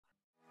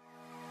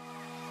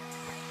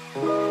Hi,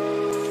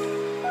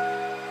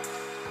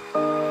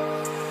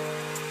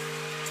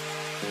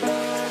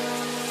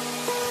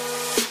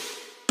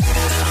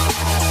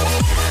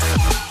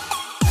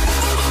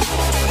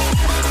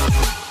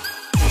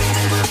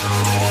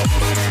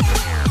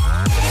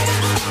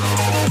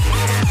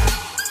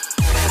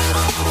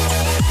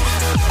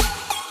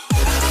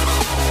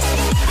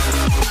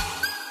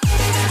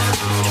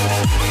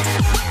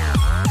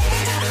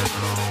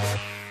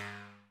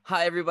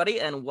 everybody,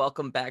 and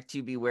welcome back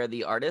to Beware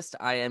the Artist.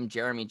 I am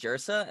Jeremy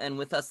Jersa, and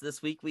with us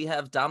this week we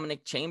have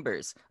Dominic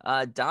Chambers.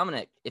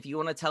 Dominic, if you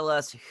want to tell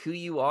us who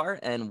you are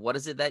and what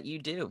is it that you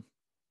do?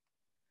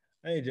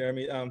 Hey,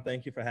 Jeremy.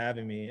 Thank you for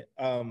having me.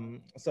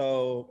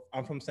 So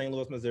I'm from St.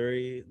 Louis,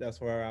 Missouri. That's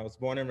where I was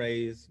born and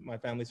raised. My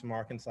family's from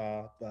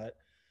Arkansas, but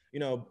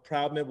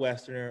proud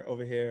Midwesterner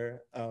over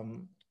here.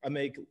 I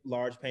make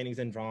large paintings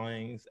and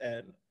drawings,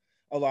 and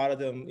a lot of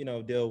them,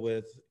 deal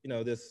with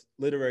this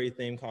literary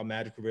theme called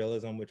magical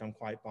realism, which I'm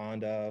quite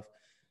fond of.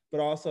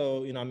 But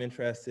also, I'm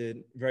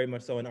interested very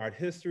much so in art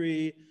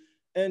history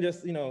and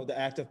just the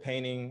act of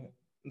painting.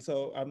 And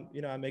so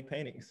I make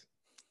paintings.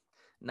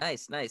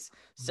 Nice, nice.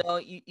 So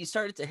you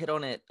started to hit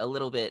on it a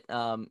little bit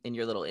in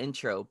your little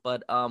intro,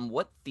 but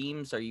what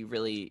themes are you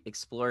really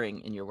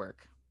exploring in your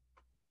work?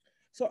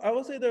 So I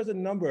would say there's a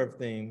number of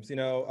themes,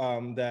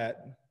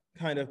 that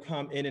kind of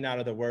come in and out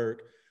of the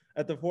work.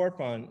 At the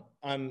forefront,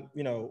 I'm,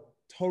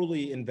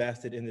 totally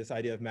invested in this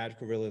idea of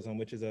magical realism,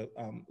 which is a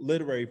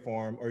literary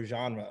form or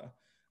genre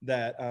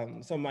that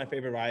some of my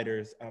favorite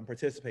writers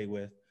participate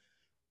with.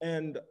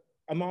 And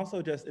I'm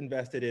also just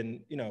invested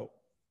in,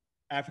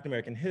 African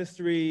American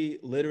history,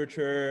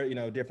 literature,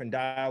 different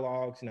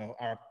dialogues,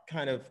 our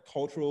kind of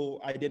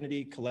cultural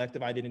identity,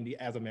 collective identity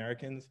as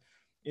Americans,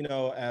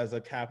 as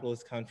a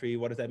capitalist country.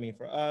 What does that mean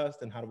for us?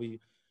 And how do we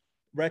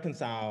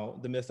reconcile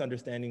the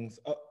misunderstandings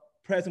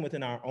present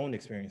within our own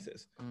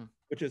experiences?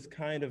 Which is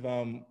kind of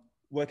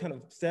what kind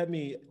of set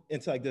me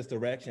into like this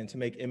direction to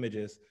make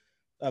images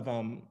of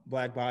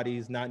Black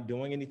bodies not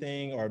doing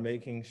anything or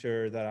making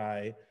sure that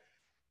I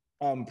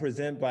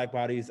present Black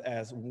bodies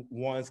as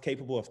ones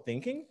capable of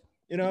thinking.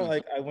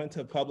 Like I went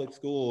to public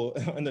school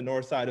on the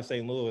north side of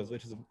St. Louis,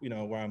 which is,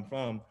 where I'm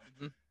from.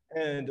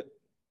 And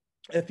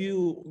if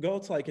you go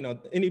to like,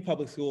 any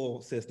public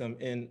school system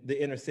in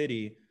the inner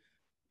city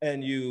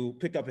and you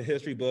pick up a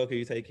history book or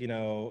you take,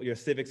 your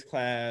civics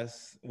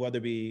class, whether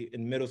it be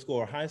in middle school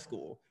or high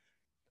school,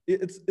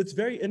 it's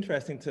very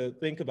interesting to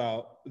think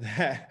about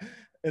that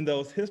in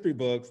those history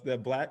books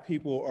that Black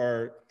people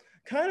are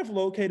kind of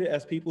located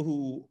as people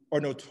who are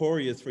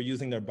notorious for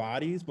using their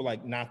bodies, but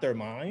like not their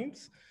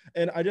minds.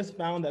 And I just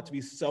found that to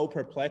be so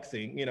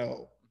perplexing,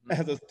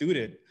 as a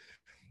student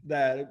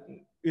that,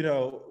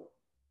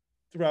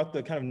 throughout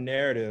the kind of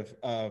narrative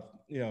of,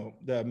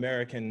 the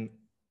American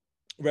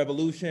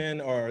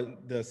Revolution or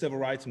the Civil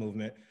Rights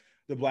Movement,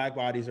 the Black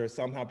bodies are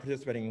somehow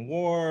participating in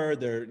war,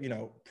 they're,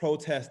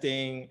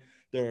 protesting,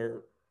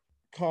 they're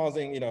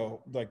causing,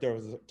 like there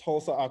was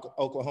Tulsa,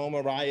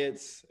 Oklahoma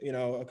riots,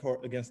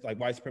 against like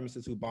white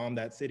supremacists who bombed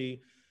that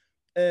city.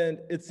 And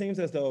it seems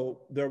as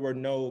though there were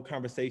no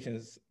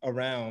conversations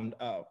around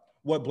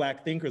what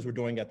Black thinkers were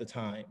doing at the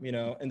time,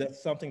 and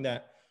that's something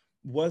that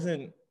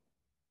wasn't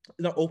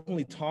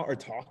openly taught or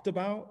talked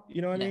about,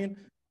 you know what I mean?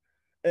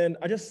 And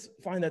I just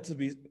find that to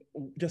be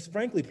just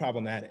frankly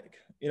problematic,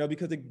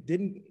 because it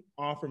didn't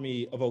offer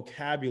me a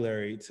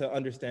vocabulary to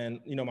understand,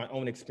 my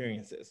own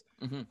experiences,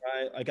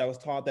 right? Like I was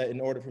taught that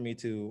in order for me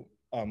to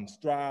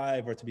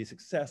strive or to be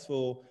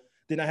successful,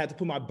 then I had to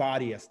put my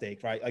body at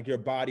stake, right? Like your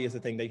body is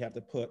the thing that you have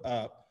to put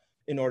up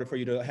in order for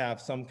you to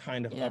have some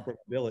kind of upward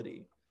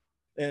mobility.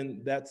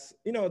 And that's,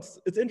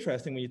 it's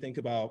interesting when you think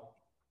about,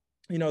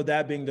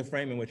 that being the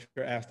frame in which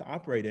you're asked to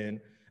operate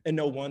in, and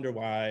no wonder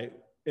why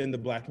in the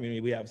Black community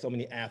we have so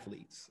many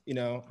athletes,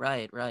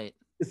 Right, right.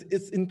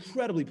 It's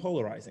incredibly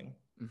polarizing.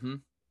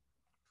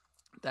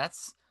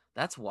 That's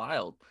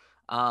wild.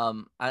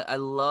 I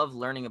love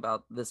learning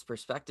about this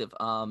perspective.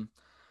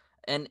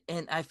 And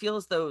I feel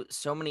as though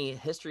so many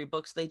history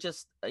books, they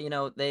just,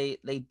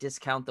 they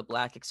discount the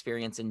Black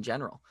experience in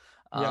general.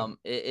 Yeah.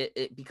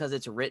 Because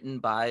it's written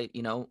by,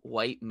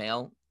 white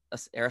male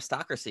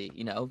aristocracy,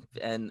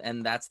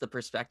 and that's the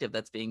perspective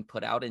that's being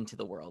put out into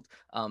the world.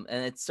 And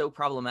it's so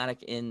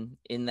problematic in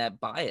that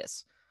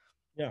bias.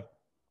 Yeah.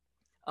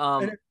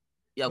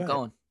 Yeah,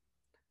 go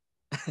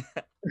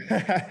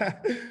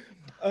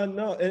on.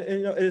 No,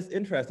 and it's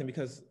interesting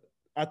because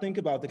I think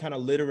about the kind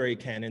of literary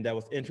canon that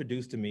was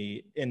introduced to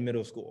me in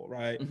middle school,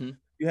 right?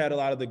 You had a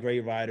lot of the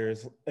great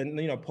writers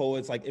and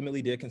poets like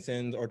Emily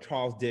Dickinson or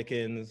Charles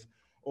Dickens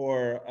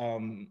or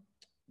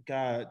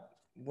God,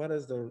 what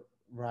is the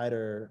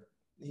writer?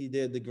 He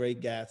did The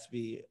Great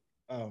Gatsby.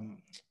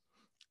 I'm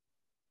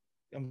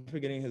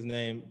forgetting his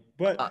name,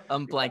 but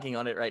I'm blanking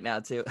on it right now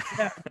too.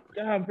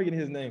 yeah, I'm forgetting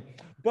his name.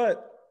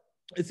 But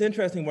it's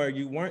interesting where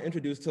you weren't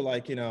introduced to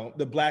like,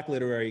 the Black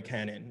literary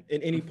canon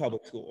in any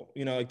public school.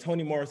 Like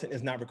Toni Morrison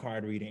is not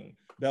required reading.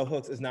 Bell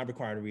Hooks is not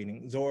required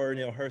reading. Zora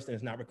Neale Hurston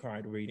is not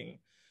required reading.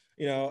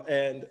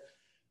 And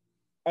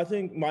I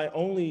think my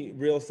only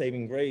real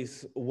saving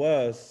grace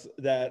was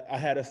that I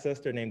had a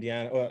sister named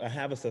Deanna, or I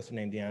have a sister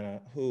named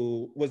Deanna,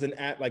 who was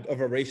like a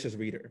voracious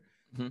reader.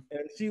 Hmm.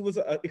 And she was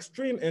an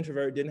extreme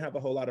introvert, didn't have a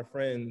whole lot of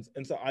friends.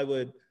 And so I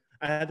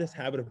had this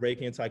habit of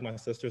breaking into like my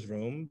sister's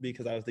room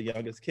because I was the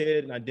youngest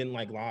kid and I didn't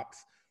like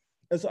locks.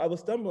 And so I would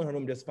stumble in her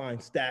room, just find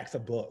stacks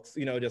of books,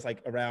 just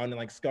like around and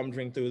like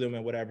scumbling through them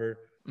and whatever.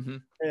 Hmm.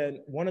 And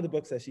one of the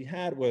books that she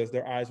had was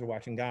Their Eyes Were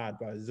Watching God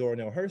by Zora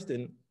Neale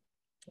Hurston.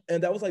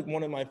 And that was like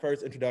one of my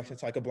first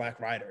introductions to like a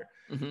Black writer,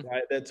 Hmm.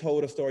 right? That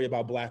told a story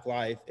about Black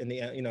life in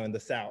in the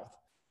South.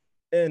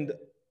 And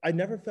I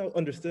never felt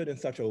understood in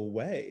such a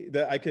way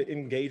that I could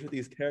engage with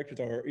these characters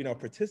or,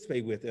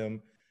 participate with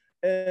them.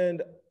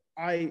 And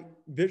I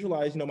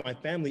visualized, my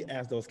family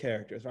as those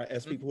characters, right?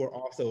 As people who are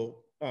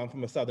also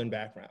from a Southern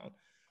background.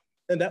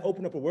 And that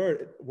opened up a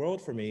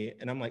world for me.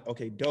 And I'm like,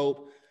 okay,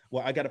 dope.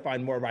 Well, I got to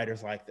find more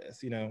writers like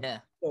this. Yeah.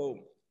 So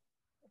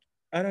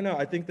I don't know.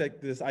 I think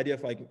that this idea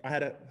of like, I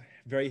had a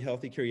very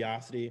healthy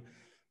curiosity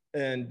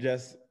and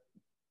just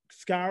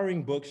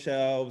scouring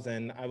bookshelves,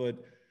 and I would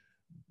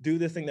do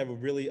this thing that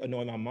would really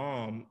annoy my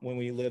mom when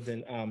we lived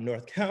in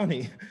North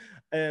County.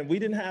 And we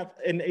didn't have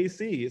an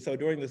AC. So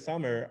during the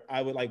summer,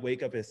 I would like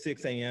wake up at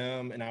 6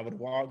 a.m. and I would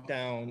walk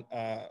down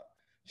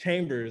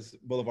Chambers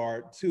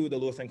Boulevard to the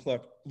Lewis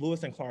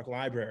and Clark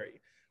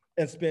Library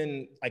and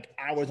spend like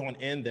hours on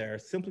end there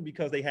simply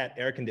because they had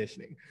air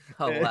conditioning.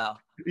 Oh, And, wow.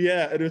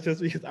 yeah, it was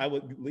just because I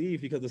would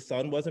leave because the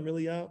sun wasn't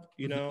really up,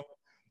 you Hmm. know?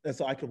 And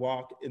so I could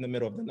walk in the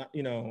middle of the night,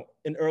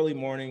 in early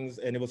mornings,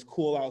 and it was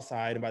cool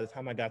outside. And by the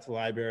time I got to the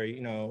library,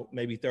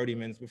 maybe 30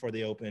 minutes before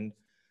they opened.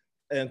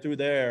 And through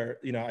there,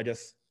 I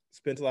just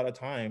spent a lot of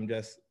time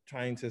just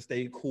trying to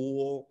stay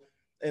cool.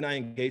 And I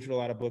engaged with a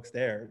lot of books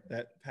there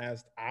that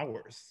passed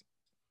hours.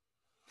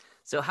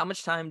 So how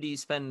much time do you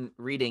spend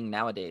reading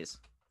nowadays?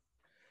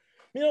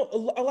 A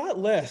lot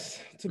less,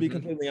 to be Hmm.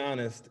 completely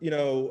honest.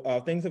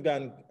 Things have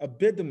gotten a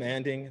bit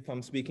demanding, if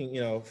I'm speaking,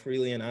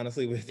 freely and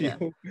honestly with Yeah.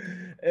 you.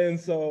 And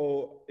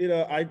so,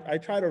 I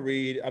try to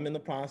read. I'm in the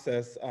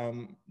process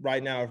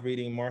right now of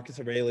reading Marcus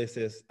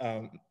Aurelius's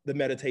The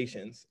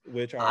Meditations,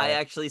 which I are,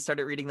 actually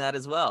started reading that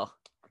as well.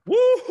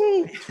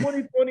 woohoo,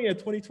 2020 and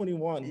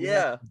 2021. We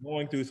have Yeah.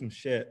 going through some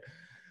shit.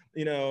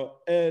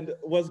 And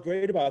what's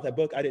great about that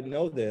book, I didn't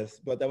know this,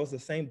 but that was the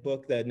same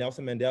book that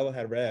Nelson Mandela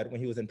had read when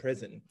he was in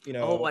prison,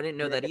 Oh, I didn't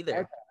know during that the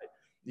either. apartheid.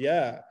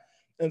 Yeah.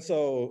 And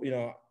so,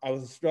 I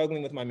was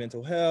struggling with my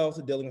mental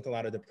health, dealing with a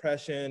lot of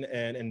depression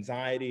and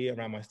anxiety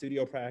around my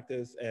studio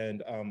practice.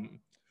 And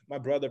my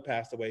brother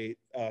passed away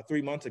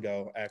 3 months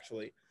ago,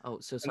 actually. Oh,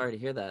 so And, sorry to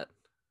hear that.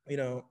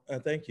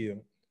 thank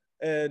you.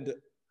 And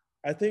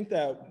I think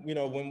that,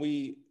 when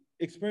we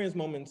experience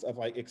moments of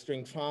like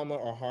extreme trauma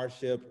or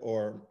hardship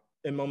or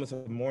in moments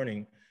of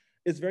mourning,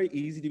 it's very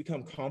easy to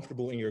become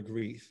comfortable in your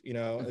grief,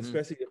 Hmm.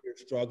 especially if you're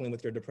struggling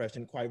with your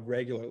depression quite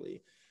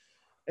regularly.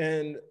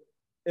 And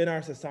in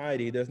our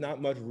society, there's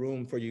not much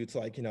room for you to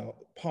like,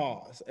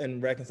 pause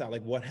and reconcile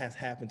like what has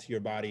happened to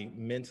your body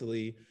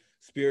mentally,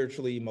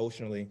 spiritually,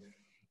 emotionally.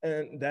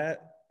 And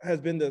that has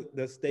been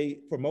the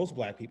state for most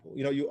Black people.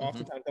 You Hmm.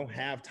 oftentimes don't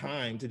have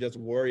time to just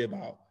worry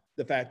about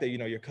the fact that,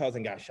 your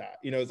cousin got shot.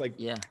 It's like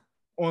Yeah.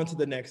 on to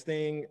the next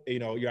thing.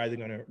 You're either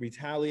going to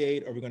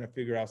retaliate or we're going to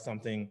figure out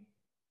something,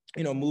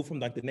 move from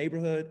like the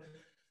neighborhood.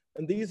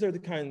 And these are the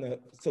kind of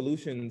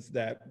solutions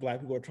that Black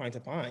people are trying to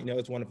find.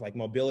 It's one of like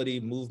mobility,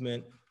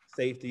 movement,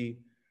 safety,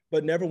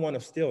 but never one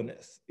of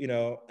stillness.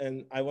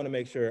 And I want to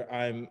make sure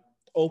I'm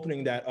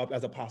opening that up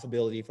as a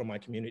possibility for my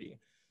community.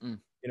 Mm.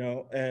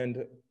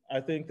 And I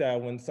think that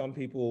when some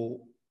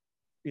people,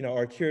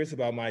 are curious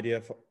about my idea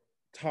of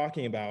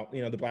talking about,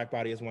 the Black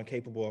body as one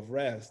capable of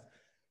rest,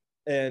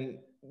 and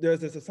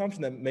there's this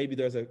assumption that maybe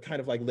there's a kind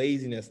of like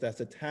laziness that's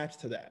attached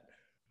to that.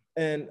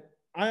 And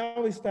I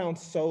always found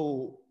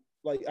so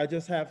like I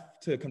just have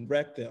to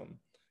correct them,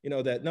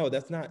 that no,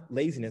 that's not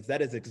laziness,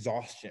 that is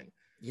exhaustion.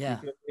 You Yeah.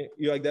 feel me?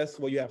 You're like, that's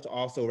what you have to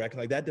also reckon.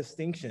 Like that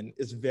distinction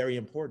is very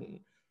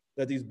important,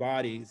 that these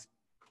bodies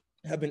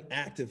have been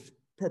active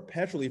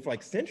perpetually for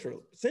like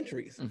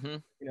centuries, Hmm.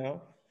 you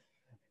know?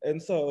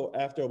 And so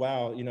after a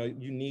while,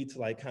 you need to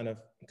like kind of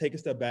take a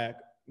step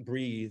back,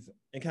 breathe,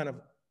 and kind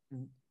of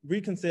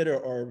reconsider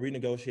or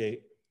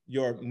renegotiate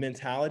your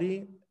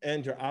mentality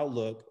and your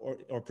outlook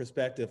or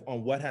perspective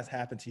on what has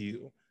happened to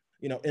you,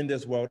 in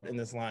this world, in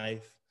this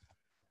life.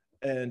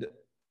 And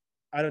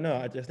I don't know,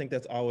 I just think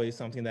that's always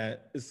something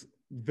that is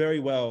very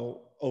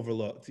well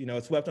overlooked.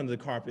 It's swept under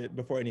the carpet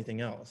before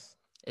anything else.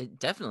 It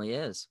definitely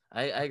is.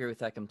 I agree with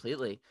that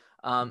completely.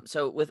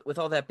 So with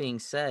all that being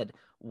said,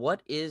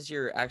 what is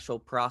your actual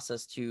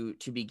process to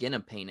begin a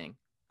painting?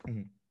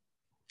 Mhm.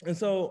 And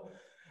so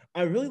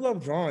I really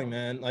love drawing,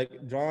 man.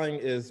 Like drawing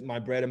is my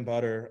bread and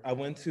butter. I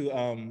went to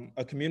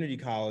a community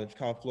college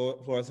called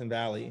Florissant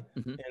Valley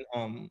Hmm.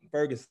 in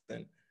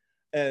Ferguson,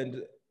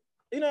 and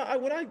when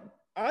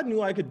I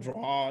knew I could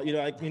draw.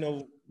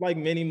 Like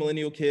many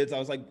millennial kids, I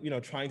was like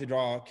trying to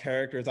draw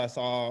characters I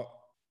saw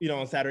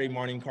on Saturday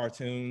morning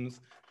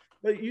cartoons,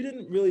 but you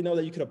didn't really know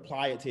that you could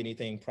apply it to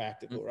anything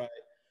practical, right?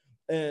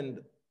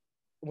 And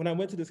when I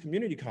went to this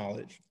community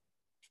college,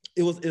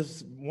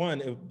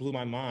 it blew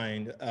my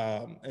mind,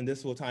 and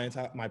this will tie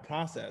into my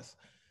process,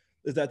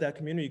 is that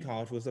community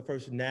college was the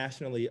first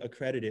nationally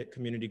accredited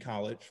community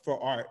college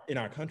for art in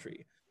our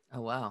country.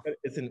 Oh, wow.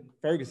 It's in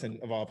Ferguson,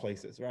 of all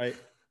places, right?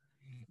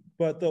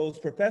 But those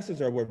professors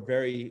were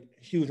very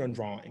huge on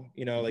drawing,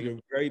 like Mm-hmm. they're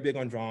very big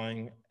on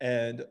drawing.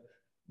 And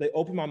they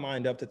opened my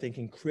mind up to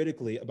thinking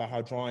critically about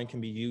how drawing can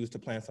be used to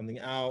plan something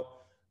out,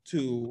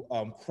 to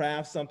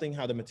craft something,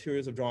 how the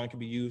materials of drawing can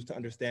be used to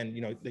understand,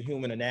 the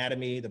human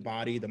anatomy, the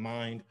body, the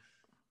mind.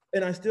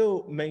 And I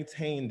still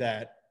maintain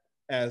that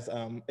as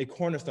a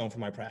cornerstone for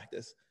my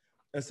practice.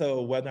 And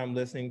so whether I'm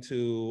listening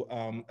to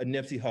a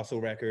Nipsey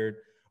Hussle record,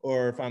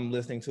 or if I'm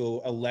listening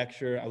to a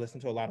lecture, I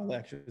listen to a lot of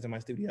lectures in my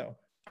studio,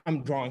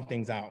 I'm drawing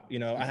things out. I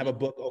have Mm-hmm. a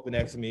book open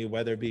next to me,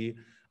 whether it be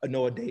a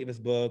Noah Davis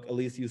book, a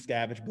Lisa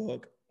Scavenge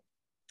book,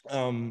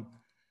 um,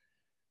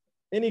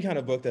 any kind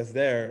of book that's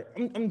there,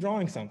 I'm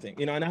drawing something,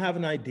 and I have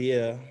an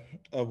idea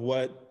of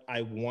what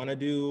I want to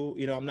do.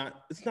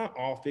 It's not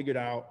all figured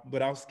out,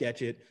 but I'll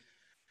sketch it.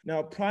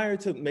 Now, prior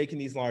to making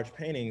these large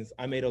paintings,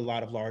 I made a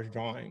lot of large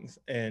drawings,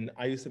 and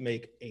I used to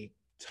make a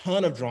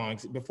ton of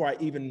drawings before I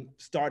even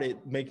started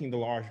making the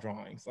large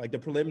drawings. Like the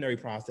preliminary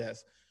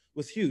process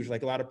was huge,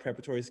 like a lot of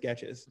preparatory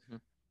sketches. Mm-hmm.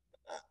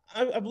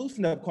 I've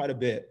loosened up quite a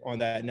bit on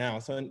that now.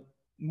 So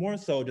more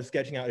so just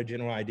sketching out a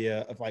general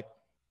idea of like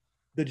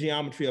the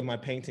geometry of my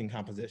painting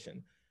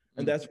composition.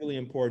 And Mm. that's really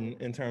important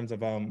in terms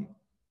of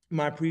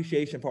my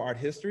appreciation for art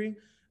history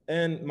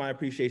and my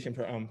appreciation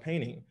for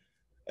painting.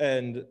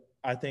 And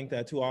I think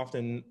that too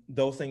often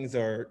those things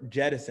are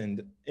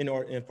jettisoned in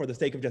order for the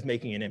sake of just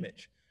making an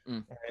image.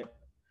 Mm. Right?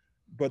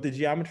 But the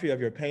geometry of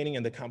your painting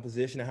and the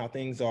composition and how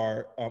things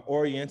are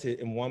oriented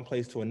in one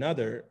place to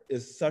another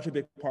is such a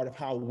big part of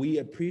how we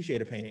appreciate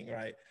a painting,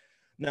 right?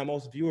 Now,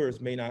 most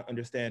viewers may not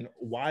understand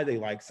why they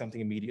like something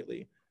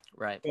immediately.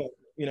 Right. But,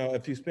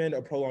 if you spend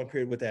a prolonged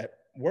period with that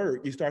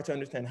work, you start to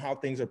understand how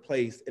things are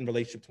placed in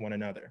relationship to one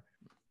another.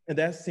 And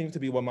that seems to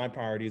be what my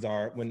priorities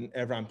are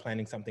whenever I'm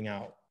planning something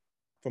out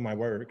for my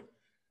work.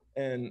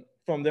 And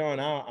from there on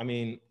out, I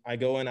mean, I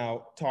go and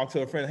I'll talk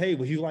to a friend. Hey,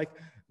 will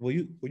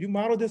you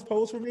model this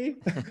pose for me?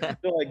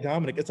 They're like,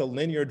 Dominic, it's a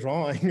linear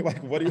drawing.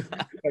 Like, what do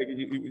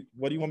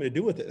you want me to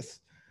do with this?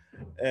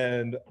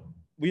 And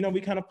we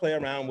kind of play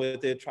around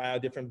with it, try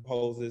out different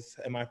poses.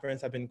 And my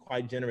friends have been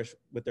quite generous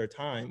with their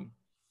time.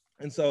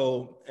 And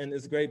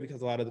it's great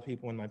because a lot of the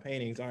people in my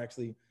paintings are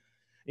actually,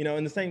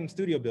 in the same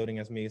studio building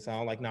as me. So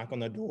I'll like knock on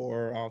the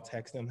door, I'll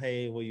text them,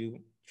 hey, will you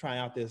try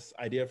out this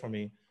idea for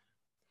me?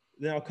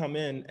 Then I'll come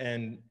in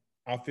and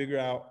I'll figure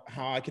out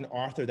how I can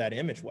author that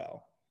image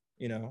well,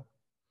 you know?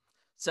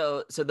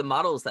 So the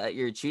models that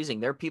you're choosing,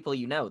 they're people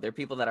they're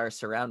people that are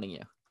surrounding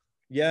you.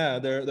 Yeah,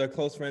 they're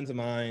close friends of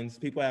mine,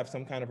 people I have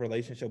some kind of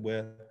relationship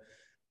with.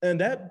 And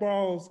that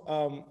borrows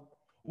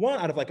one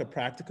out of like a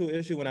practical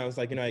issue when I was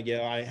like,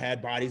 I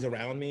had bodies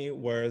around me,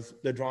 whereas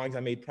the drawings I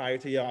made prior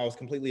to I was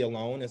completely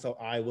alone. And so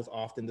I was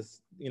often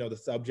the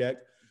subject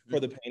Mm-hmm. for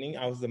the painting.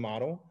 I was the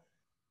model.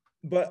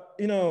 But,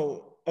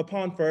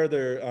 upon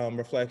further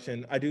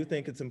reflection, I do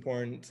think it's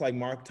important to like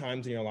mark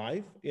times in your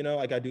life.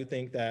 Like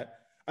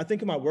I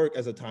think of my work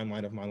as a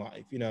timeline of my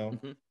life,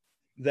 Mm-hmm.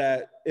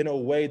 that in a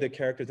way the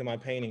characters in my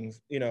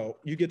paintings,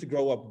 you get to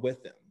grow up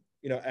with them,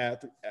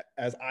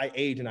 as I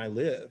age and I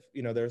live.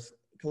 There's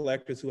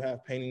collectors who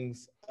have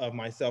paintings of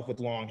myself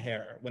with long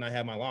hair when I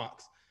have my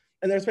locks.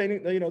 And there's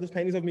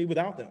paintings of me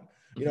without them,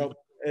 Mm-hmm.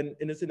 and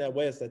it's in that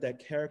way, it's that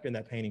character in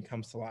that painting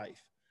comes to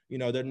life.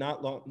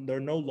 They're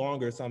no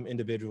longer some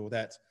individual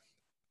that's,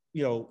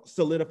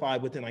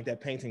 solidified within like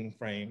that painting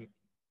frame,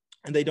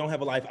 and they don't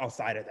have a life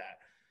outside of that.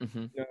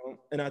 Mm-hmm.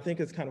 And I think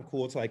it's kind of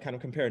cool to like kind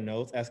of compare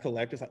notes as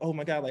collectors. Like, oh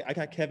my God, like I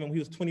got Kevin when he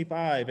was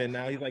 25 and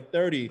now he's like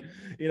 30,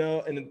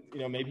 and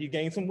maybe he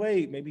gained some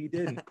weight, maybe he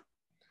didn't.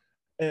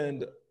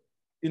 And,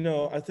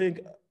 I think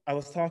I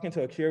was talking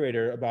to a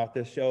curator about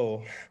this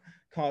show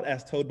called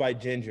As Told by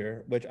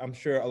Ginger, which I'm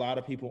sure a lot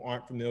of people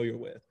aren't familiar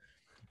with.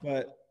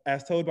 But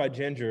As Told by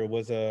Ginger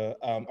was a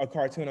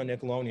cartoon on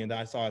Nickelodeon that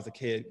I saw as a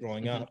kid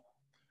growing Mm-hmm. up.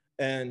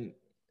 And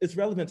it's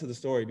relevant to the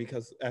story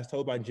because As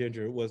Told by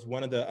Ginger was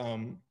one of the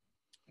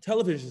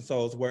television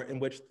shows in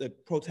which the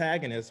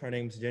protagonist, her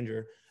name's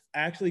Ginger,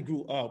 actually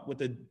grew up with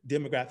the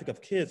demographic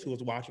of kids who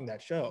was watching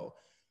that show.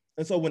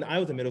 And so when I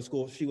was in middle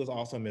school, she was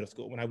also in middle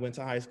school. When I went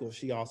to high school,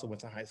 she also went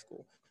to high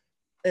school.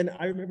 And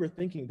I remember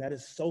thinking that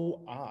is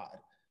so odd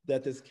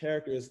that this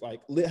character is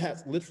like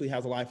literally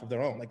has a life of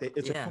their own. Like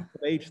it's a Yeah. coming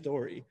of age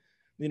story,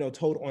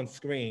 told on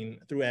screen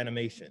through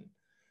animation.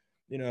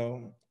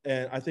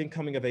 And I think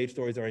coming of age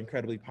stories are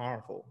incredibly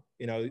powerful.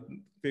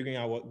 Figuring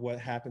out what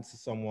happens to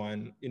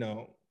someone,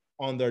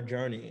 on their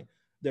journey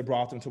that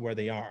brought them to where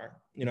they are,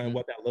 Mm-hmm. and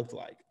what that looked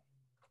like.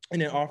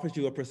 And it offers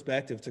you a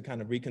perspective to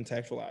kind of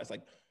recontextualize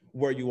like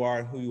where you are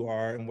and who you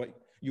are and what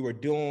you were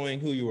doing,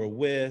 who you were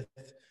with,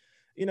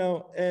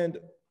 and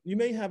you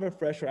may have a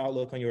fresher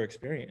outlook on your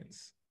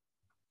experience.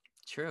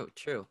 True.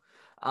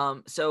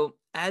 So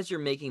as you're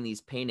making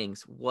these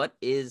paintings, what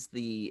is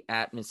the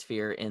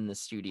atmosphere in the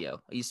studio?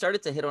 You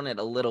started to hit on it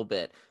a little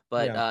bit,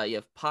 but Yeah. you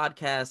have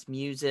podcasts,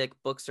 music,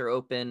 books are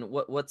open.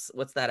 What's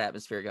that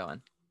atmosphere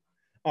going?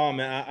 Oh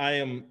man, I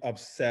am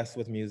obsessed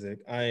with music.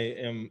 I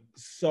am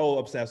so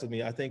obsessed with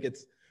me. I think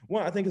it's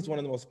one of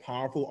the most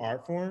powerful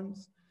art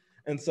forms.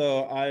 And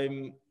so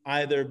I'm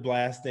either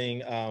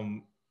blasting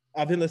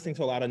I've been listening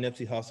to a lot of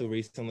Nipsey Hussle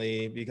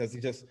recently because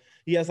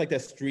he has like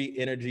that street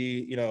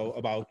energy,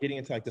 about getting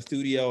into like the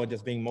studio and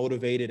just being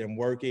motivated and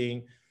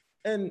working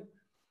and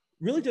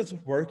really just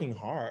working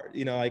hard.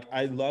 Like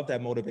I love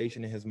that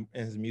motivation in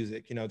his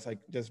music. It's like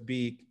just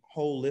be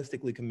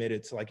holistically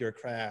committed to like your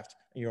craft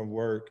and your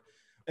work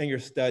and your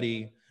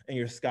study and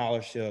your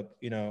scholarship.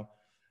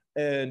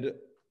 And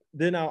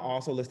then I'll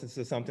also listen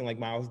to something like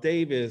Miles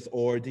Davis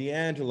or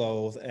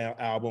D'Angelo's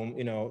album,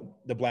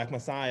 The Black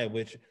Messiah,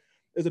 which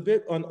is a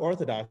bit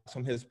unorthodox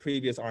from his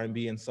previous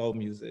R&B and soul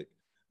music,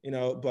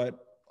 but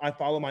I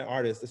follow my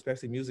artists,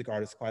 especially music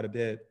artists, quite a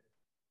bit.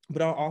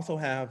 But I'll also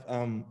have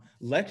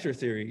lecture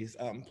series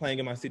playing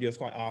in my studios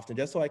quite often,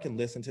 just so I can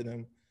listen to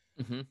them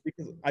Hmm.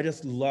 because I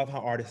just love how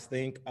artists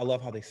think. I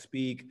love how they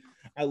speak.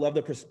 I love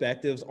the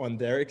perspectives on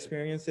their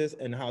experiences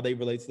and how they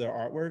relate to their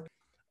artwork.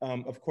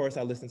 Of course,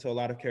 I listen to a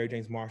lot of Kerry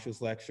James Marshall's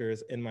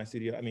lectures in my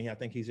studio. I mean, I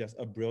think he's just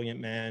a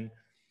brilliant man.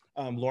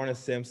 Lorna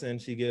Simpson,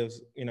 she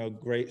gives,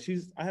 great.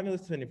 I haven't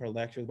listened to any of her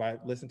lectures, but I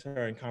listened to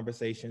her in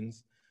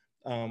conversations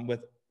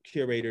with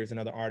curators and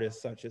other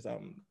artists such as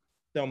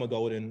Thelma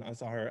Golden. I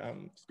saw her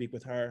speak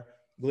with her.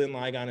 Glenn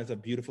Ligon is a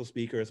beautiful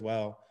speaker as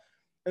well.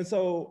 And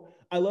so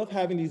I love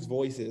having these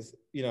voices,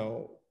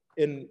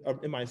 in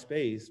my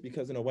space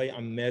because in a way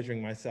I'm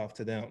measuring myself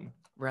to them,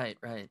 Right,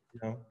 right. you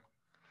know.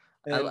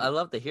 I And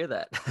love to hear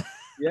that.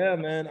 yeah,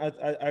 man,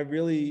 I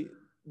really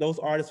those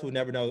artists will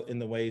never know in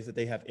the ways that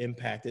they have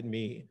impacted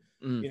me.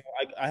 Mm,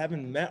 I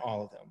haven't met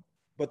all of them,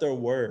 but their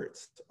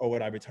words are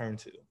what I return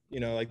to.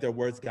 Like their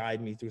words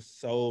guide me through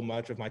so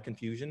much of my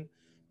confusion,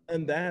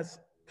 and that's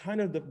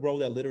kind of the role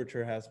that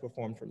literature has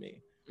performed for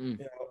me. mm,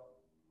 You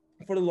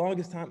know, for the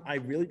longest time, I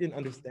really didn't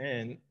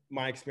understand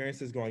my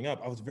experiences growing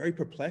up. I was very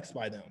perplexed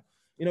by them,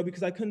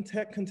 because I couldn't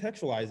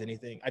contextualize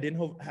anything. I didn't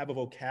have a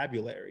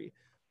vocabulary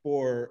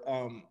for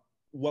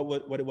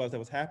what it was that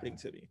was happening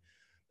to me.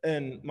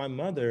 And my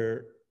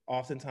mother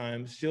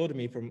oftentimes shielded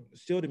me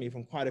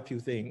from quite a few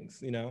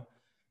things,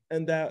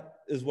 and that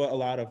is what a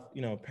lot of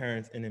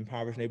parents in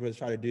impoverished neighborhoods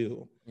try to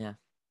do. yeah.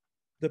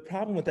 The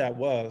problem with that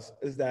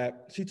is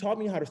that she taught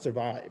me how to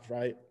survive,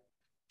 right?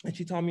 And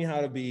she taught me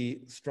how to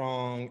be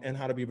strong and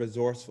how to be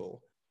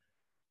resourceful.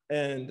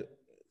 And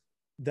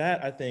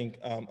that I think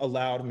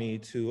allowed me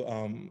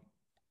to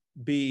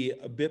be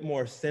a bit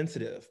more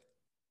sensitive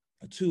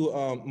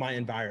to my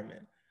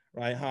environment,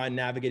 right? How I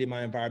navigated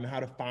my environment, how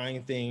to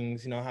find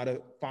things, how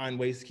to find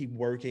ways to keep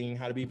working,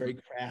 how to be Hmm. very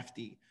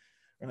crafty,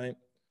 right?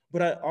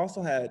 But I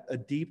also had a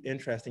deep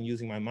interest in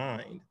using my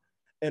mind.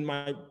 And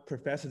my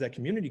professors at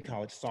community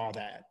college saw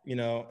that,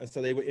 and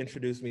so they would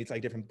introduce me to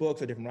like different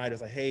books or different writers,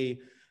 like, hey,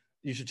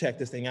 you should check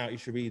this thing out, you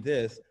should read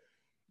this.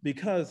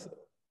 Because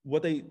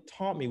what they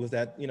taught me was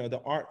that,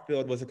 the art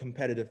field was a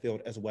competitive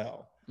field as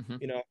well. Hmm.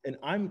 And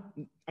I'm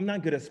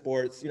not good at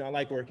sports. I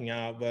like working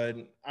out, but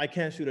I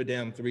can't shoot a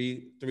damn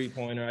three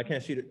pointer. I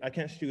can't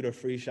shoot a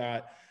free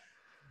shot.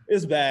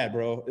 It's bad,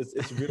 bro.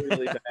 It's really,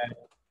 really bad.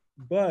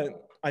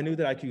 But I knew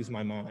that I could use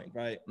my mind,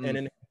 right? Mm, And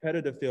in a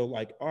competitive field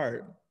like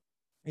art,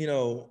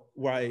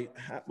 where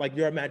like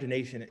your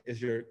imagination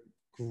is your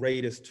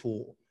greatest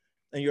tool,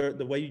 and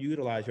the way you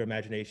utilize your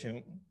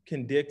imagination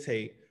can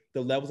dictate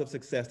the levels of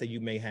success that you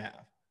may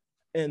have.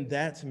 And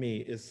that to me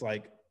is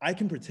like I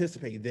can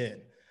participate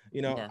then.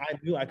 yeah. I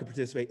knew I could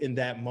participate in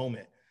that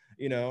moment.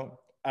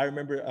 I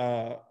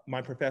remember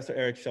my professor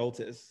Eric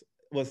Schultes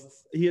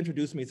he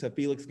introduced me to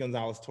Felix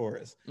Gonzalez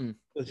Torres. Mm,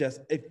 Was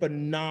just a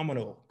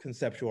phenomenal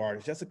conceptual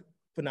artist, just a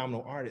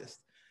phenomenal artist.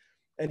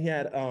 And he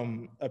had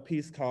a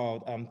piece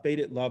called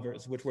Faded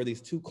Lovers, which were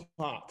these two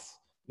clocks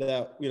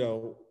that,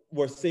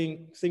 were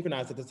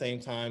synchronized at the same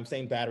time,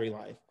 same battery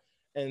life.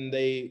 And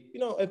they,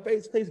 at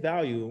face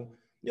value,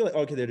 you're like,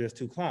 okay, they're just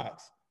two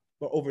clocks.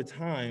 But over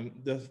time,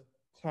 the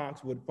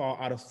clocks would fall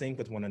out of sync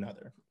with one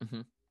another.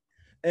 hmm.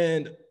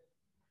 And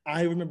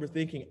I remember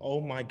thinking,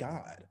 oh my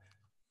God,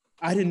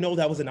 I didn't know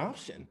that was an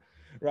option,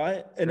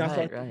 right? And I Right,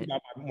 started thinking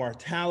right. about my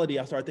mortality.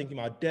 I started thinking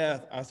about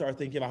death. I started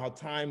thinking about how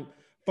time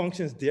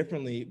functions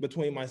differently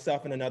between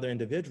myself and another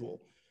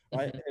individual,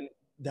 right? Hmm. And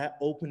that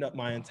opened up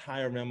my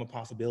entire realm of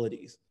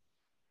possibilities.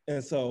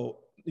 And so,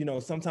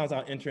 sometimes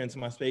I'll enter into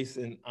my space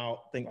and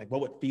I'll think like,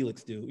 what would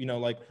Felix do?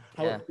 Like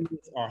how would Yeah.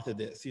 Felix author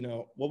this?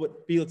 What would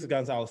Felix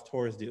Gonzalez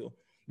Torres do?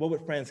 What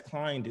would Franz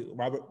Klein do?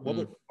 What Mm,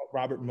 would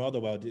Robert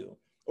Motherwell do?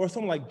 Or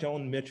someone like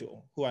Joan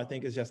Mitchell, who I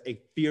think is just a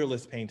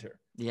fearless painter.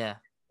 yeah.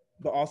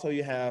 But also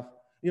you have,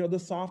 the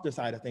softer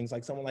side of things,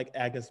 like someone like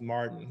Agnes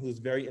Martin, who's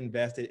very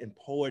invested in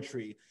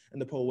poetry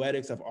and the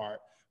poetics of art,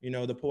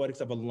 the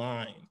poetics of a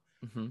line.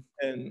 Hmm.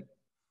 And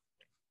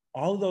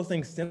all of those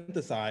things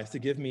synthesized to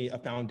give me a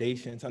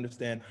foundation to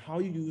understand how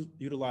you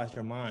utilize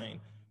your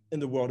mind in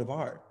the world of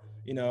art,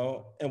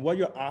 and what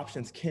your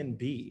options can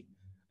be.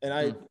 And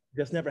I Mm.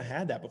 just never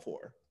had that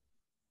before.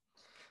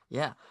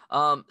 Yeah.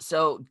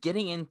 So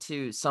getting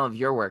into some of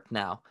your work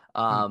now,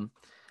 Mm.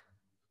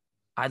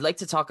 I'd like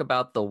to talk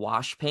about the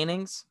wash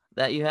paintings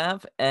that you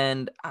have.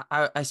 And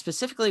I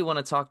specifically want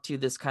to talk to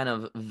this kind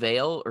of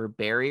veil or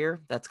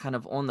barrier that's kind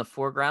of on the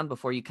foreground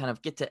before you kind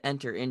of get to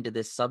enter into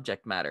this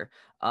subject matter.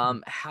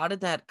 How did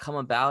that come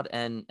about,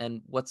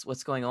 and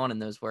what's going on in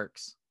those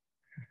works?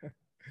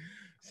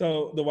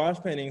 So the wash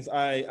paintings,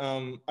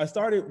 I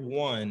started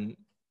one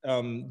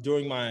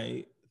during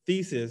my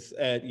thesis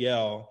at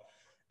Yale,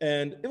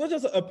 and it was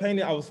just a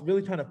painting I was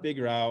really trying to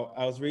figure out.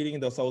 I was reading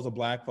The Souls of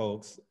Black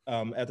Folks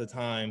at the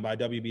time by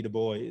W.B. Du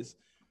Bois,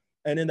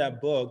 and in that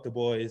book, Du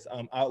Bois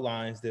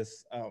outlines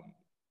this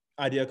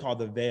idea called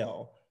the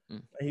veil.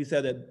 Mm, And he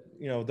said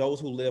that those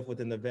who live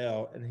within the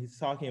veil, and he's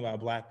talking about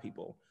Black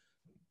people.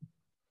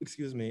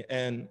 Excuse me,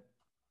 and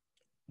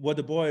what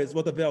the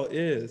veil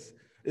is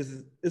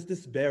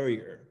this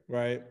barrier,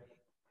 right?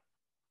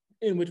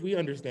 In which we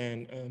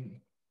understand,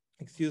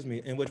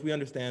 in which we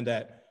understand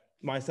that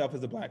myself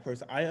as a Black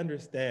person, I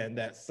understand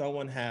that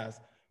someone has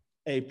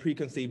a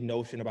preconceived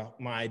notion about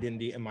my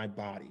identity and my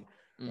body,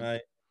 mm,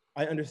 right?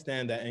 I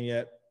understand that, and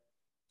yet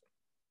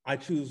I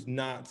choose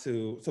not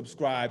to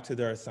subscribe to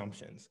their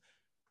assumptions.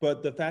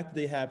 But the fact that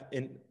they have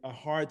a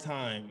hard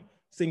time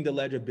seeing the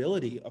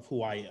legibility of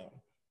who I am,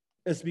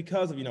 it's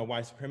because of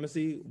white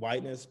supremacy,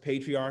 whiteness,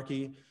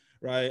 patriarchy,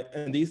 right?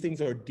 And these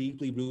things are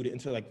deeply rooted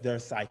into like their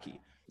psyche,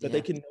 that they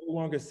yeah. can no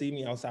longer see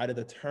me outside of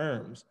the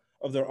terms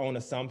of their own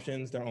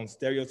assumptions, their own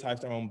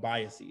stereotypes, their own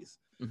biases,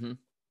 Hmm.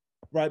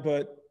 right?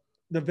 But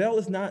the veil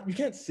is not, you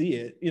can't see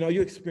it,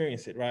 you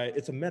experience it, right?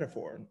 It's a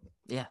metaphor.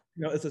 Yeah.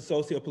 It's a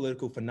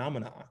socio-political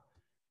phenomenon.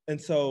 And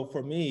so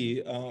for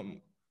me,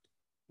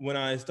 when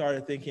I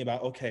started thinking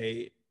about,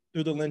 okay,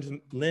 through the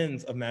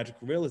lens of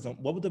magical realism,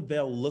 what would the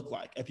veil look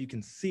like if you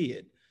can see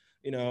it?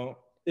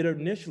 It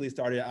initially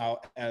started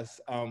out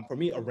as, for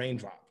me, a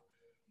raindrop,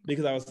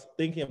 because I was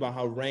thinking about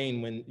how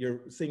rain, when you're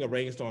seeing a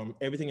rainstorm,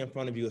 everything in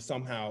front of you is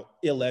somehow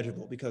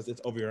illegible because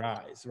it's over your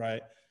eyes,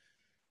 right?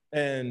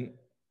 And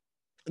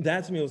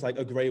that to me was like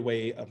a great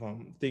way of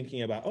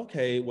thinking about,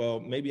 okay, well,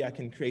 maybe I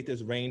can create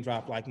this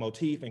raindrop like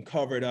motif and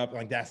cover it up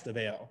like that's the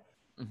veil.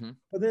 Hmm.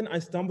 But then I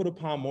stumbled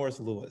upon Morris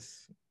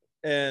Lewis.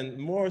 And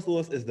Morris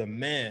Lewis is the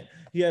man.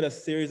 He had a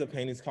series of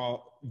paintings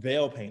called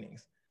veil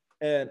paintings.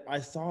 And I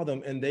saw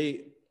them, and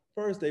they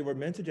were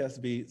meant to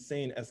just be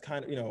seen as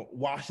kind of,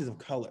 washes of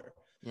color,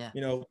 Yeah.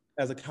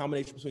 as a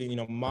combination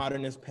between,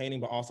 modernist painting,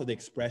 but also the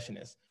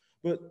expressionist.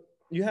 But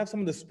you have some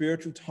of the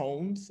spiritual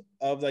tones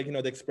of like, the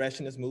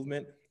expressionist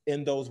movement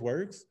in those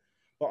works,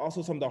 but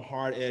also some of the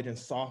hard edge and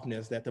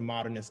softness that the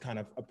modernists kind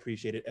of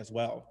appreciated as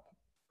well.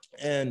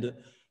 And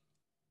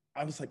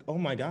I was like, oh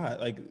my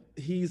God, like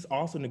he's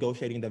also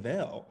negotiating the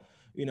veil,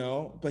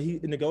 but he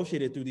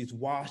negotiated through these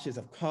washes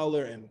of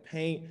color and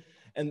paint.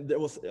 And there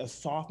was a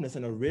softness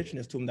and a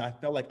richness to him that I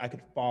felt like I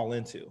could fall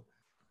into,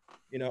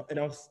 and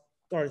I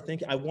started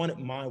thinking I wanted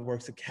my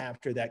works to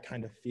capture that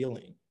kind of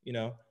feeling.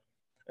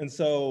 And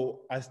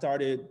so I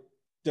started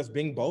just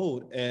being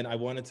bold, and I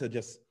wanted to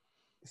just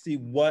see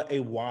what a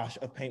wash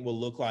of paint will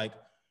look like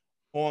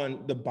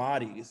on the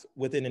bodies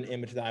within an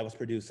image that I was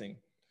producing.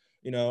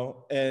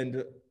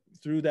 And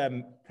through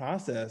that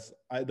process,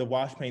 the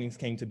wash paintings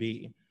came to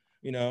be.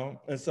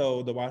 And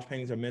so the wash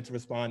paintings are meant to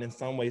respond in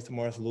some ways to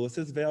Morris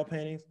Lewis's veil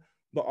paintings,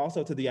 but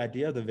also to the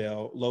idea of the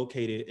veil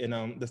located in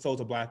The Souls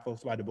of Black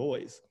Folks by Du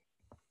Bois.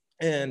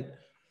 And,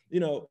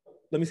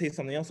 let me say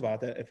something else about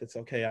that, if it's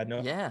okay. I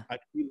know Yeah. I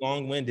can be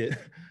long-winded,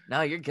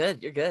 No, you're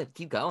good. You're good.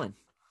 Keep going.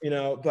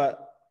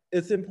 but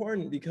it's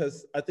important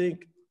because I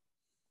think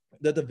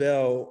that the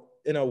veil,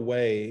 in a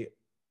way,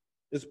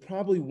 is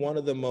probably one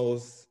of the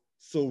most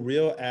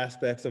surreal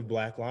aspects of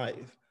Black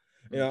life.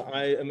 Mm,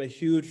 I am a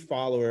huge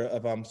follower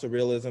of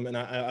surrealism, and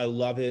I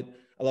love it.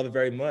 I love it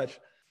very much.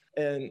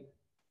 And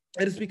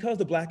it is because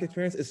the Black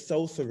experience is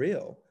so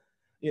surreal.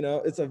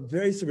 It's a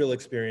very surreal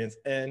experience.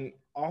 And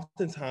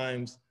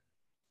oftentimes,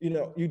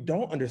 you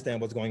don't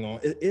understand what's going on.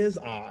 It is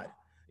odd.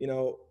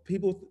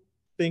 People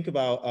think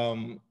about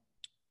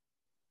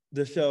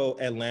the show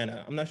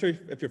Atlanta. I'm not sure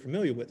if you're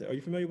familiar with it. Are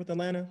you familiar with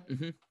Atlanta?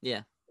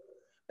 yeah.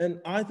 And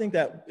I think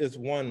that is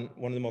one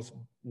of the most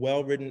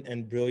well-written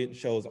and brilliant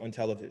shows on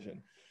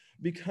television,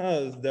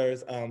 because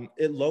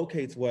it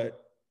locates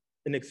what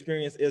an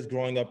experience is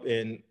growing up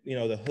in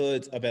the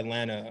hoods of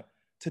Atlanta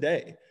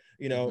today.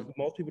 Hmm.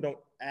 Most people don't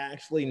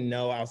actually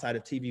know outside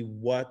of TV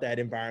what that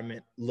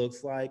environment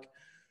looks like.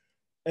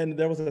 And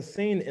there was a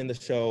scene in the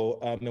show,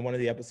 in one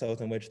of the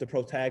episodes, in which the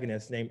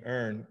protagonist named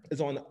Ern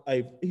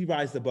he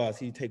rides the bus,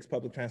 he takes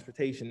public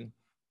transportation,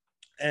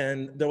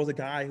 and there was a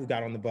guy who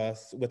got on the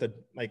bus with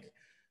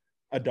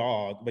a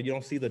dog, but you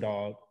don't see the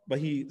dog. But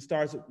he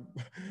starts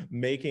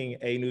making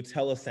a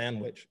Nutella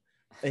sandwich,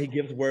 and he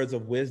gives words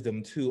of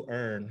wisdom to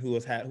Ern, who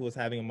was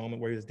having a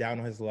moment where he was down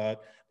on his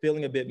luck,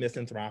 feeling a bit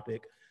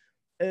misanthropic.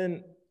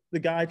 And the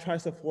guy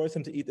tries to force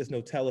him to eat this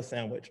Nutella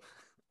sandwich,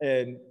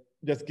 and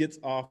just gets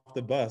off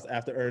the bus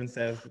after Ern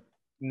says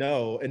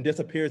no and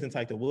disappears into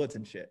like the woods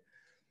and shit.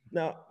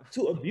 Now,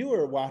 to a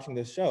viewer watching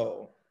this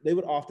show, they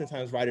would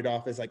oftentimes write it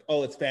off as like,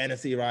 oh, it's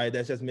fantasy, right?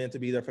 That's just meant to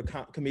be there for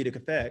comedic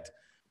effect.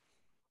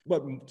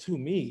 But to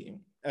me,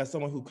 as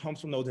someone who comes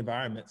from those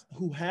environments,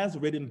 who has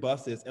ridden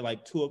buses at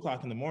like 2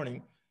 o'clock in the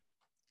morning,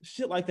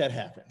 shit like that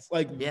happens.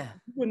 Like, Yeah.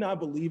 you would not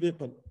believe it,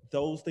 but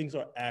those things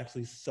are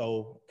actually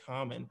so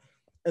common.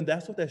 And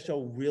that's what that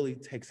show really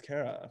takes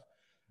care of,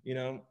 you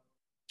know?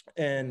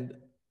 And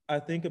I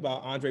think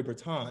about Andre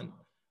Breton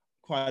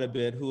quite a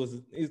bit,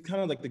 he's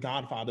kind of like the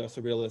godfather of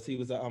surrealists. He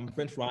was a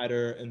French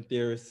writer and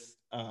theorist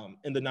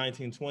in the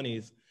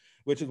 1920s,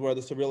 which is where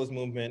the surrealist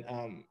movement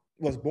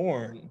was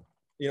born.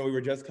 You know, we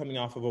were just coming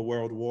off of a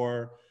world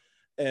war,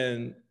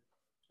 and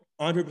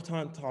Andre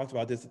Breton talked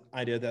about this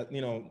idea that,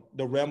 you know,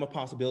 the realm of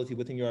possibility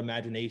within your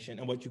imagination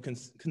and what you can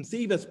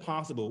conceive as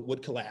possible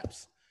would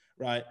collapse,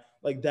 right?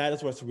 Like that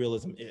is what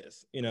surrealism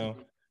is, you know?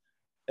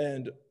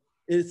 And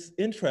it's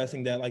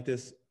interesting that like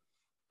this,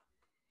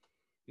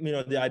 you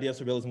know, the idea of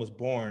surrealism was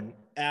born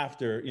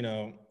after, you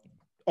know,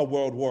 a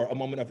world war, a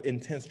moment of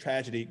intense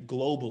tragedy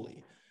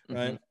globally,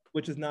 right?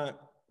 Which is not,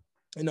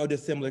 you know,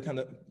 dissimilar kind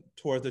of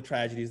towards the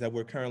tragedies that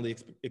we're currently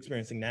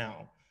experiencing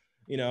now,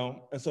 you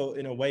know? And so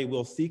in a way,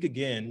 we'll seek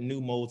again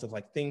new modes of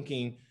like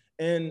thinking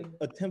and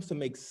attempts to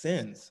make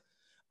sense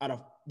out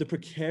of the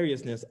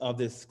precariousness of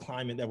this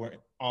climate that we're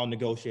all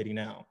negotiating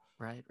now.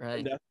 Right.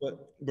 And that's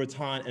what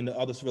Breton and the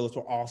other surrealists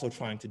were also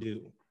trying to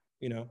do,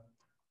 you know?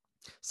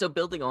 So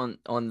building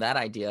on that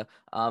idea,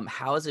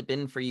 how has it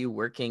been for you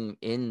working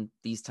in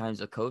these times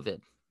of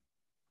COVID?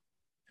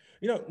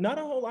 You know, not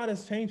a whole lot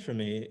has changed for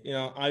me. You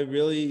know, I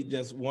really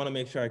just want to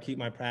make sure I keep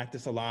my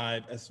practice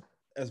alive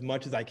as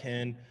much as I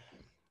can.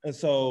 And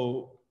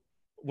so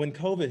when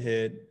COVID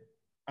hit,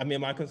 I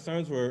mean, my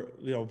concerns were,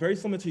 you know, very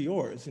similar to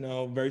yours, you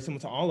know, very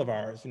similar to all of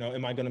ours. You know,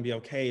 am I going to be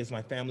okay? Is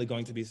my family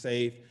going to be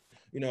safe?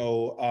 You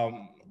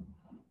know,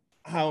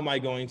 how am I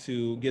going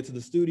to get to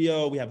the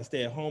studio? We have a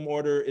stay-at-home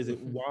order. Is it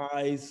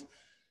wise?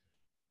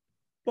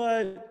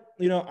 But,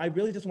 you know, I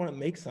really just want to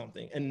make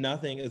something, and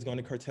nothing is going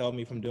to curtail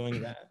me from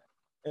doing that.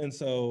 And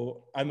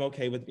so I'm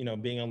okay with, you know,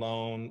 being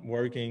alone,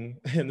 working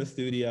in the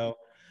studio,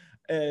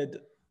 and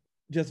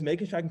just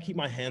making sure I can keep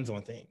my hands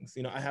on things.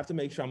 You know, I have to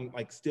make sure I'm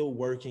like still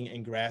working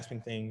and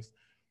grasping things.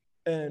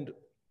 And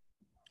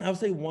I would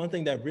say one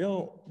thing that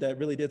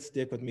really did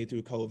stick with me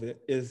through COVID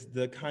is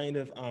the kind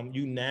of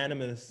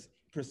unanimous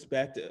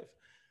perspective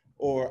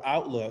or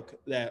outlook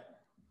that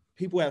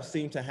people have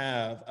seemed to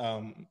have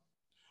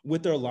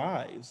with their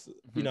lives,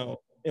 you know,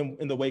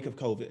 in the wake of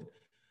COVID.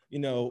 You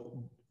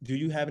know, do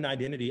you have an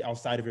identity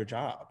outside of your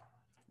job?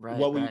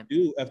 What will you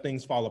do if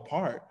things fall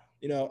apart?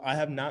 You know, I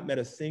have not met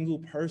a single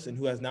person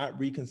who has not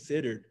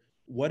reconsidered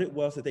what it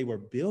was that they were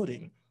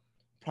building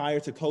prior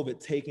to COVID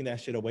taking that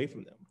shit away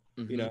from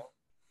them, you know?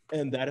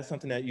 And that is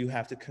something that you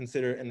have to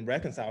consider and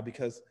reconcile,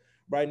 because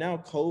right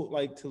now,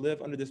 like to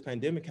live under this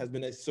pandemic has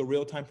been a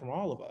surreal time for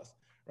all of us,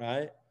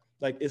 right?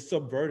 Like it's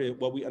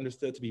subverted what we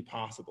understood to be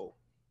possible,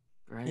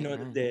 you know, in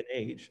this day and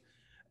age.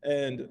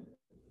 And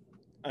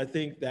I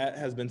think that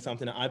has been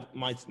something that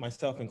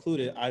myself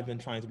included, I've been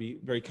trying to be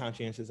very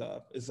conscientious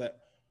of. Is that,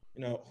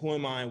 you know, who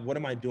am I? What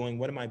am I doing?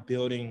 What am I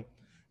building?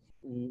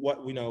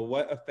 What, you know,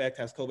 what effect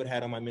has COVID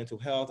had on my mental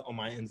health, on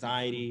my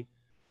anxiety?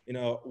 You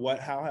know,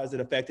 how has it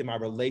affected my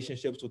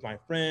relationships with my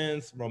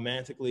friends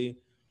romantically?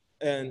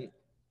 And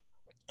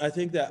I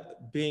think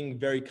that being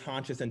very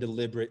conscious and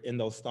deliberate in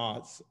those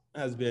thoughts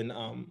has been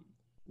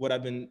what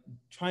I've been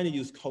trying to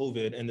use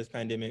COVID and this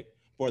pandemic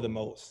for the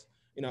most.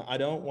 You know, I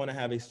don't want to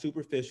have a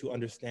superficial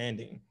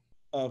understanding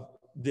of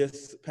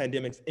this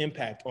pandemic's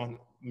impact on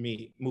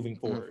me moving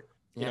forward.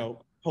 You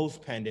know,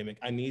 post-pandemic,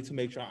 I need to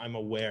make sure I'm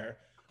aware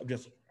of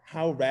just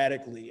how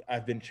radically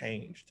I've been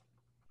changed,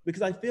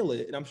 because I feel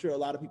it, and I'm sure a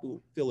lot of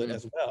people feel it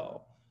as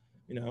well,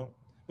 you know?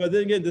 But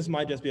then again, this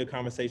might just be a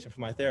conversation for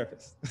my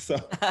therapist, so.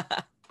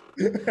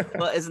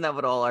 Well, isn't that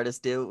what all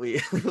artists do? We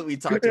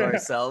talk to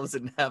ourselves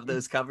and have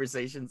those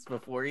conversations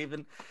before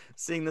even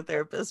seeing the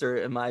therapist,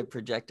 or am I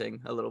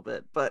projecting a little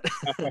bit? But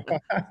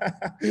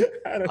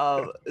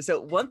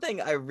so one thing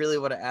I really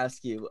want to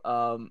ask you,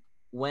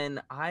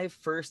 when I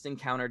first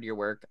encountered your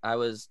work, I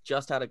was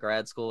just out of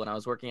grad school and I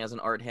was working as an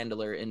art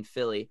handler in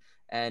Philly.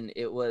 And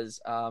it was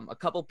a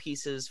couple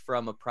pieces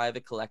from a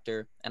private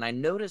collector. And I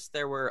noticed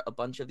there were a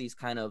bunch of these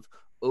kind of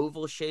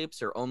oval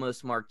shapes or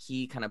almost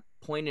marquee kind of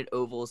pointed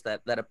ovals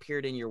that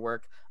appeared in your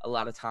work a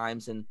lot of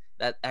times. And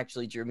that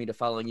actually drew me to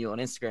following you on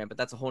Instagram, but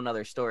that's a whole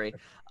nother story.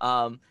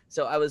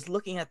 So I was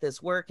looking at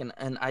this work and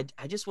I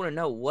just want to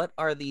know, what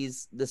are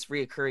this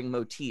reoccurring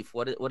motif?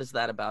 What is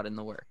that about in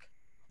the work?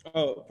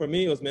 Oh, for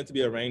me, it was meant to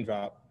be a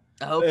raindrop.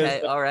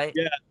 Okay, all right.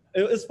 Yeah,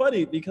 it's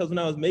funny because when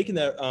I was making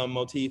that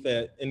motif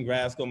in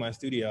grad school, my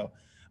studio,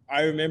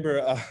 I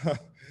remember,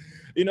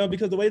 you know,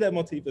 because the way that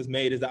motif is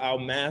made is that I'll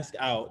mask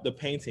out the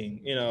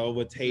painting, you know,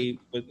 with tape,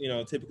 with, you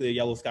know, typically a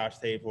yellow Scotch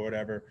tape or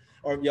whatever,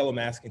 or yellow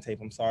masking tape,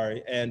 I'm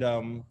sorry. And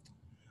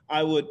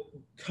I would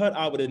cut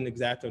out with an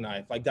X-Acto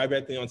knife, like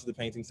directly onto the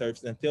painting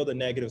surface and fill the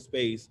negative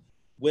space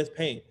with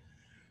paint.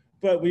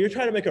 But when you're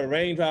trying to make a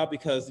raindrop,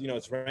 because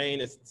it's rain,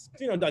 it's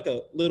like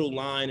a little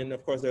line, and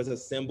of course there's a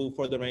symbol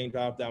for the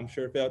raindrop that I'm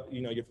sure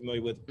you're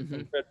familiar with Mm-hmm.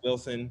 from Fred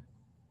Wilson.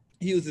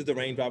 He uses the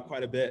raindrop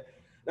quite a bit.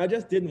 And I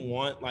just didn't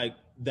want like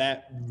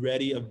that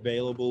ready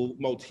available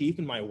motif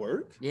in my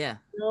work. Yeah.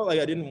 Like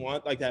I didn't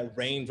want like that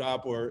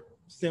raindrop or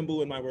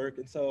symbol in my work,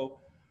 and so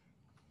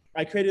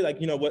I created like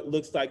what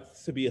looks like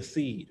to be a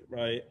seed,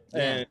 right?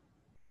 Yeah. And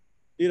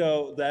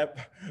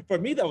that for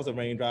me that was a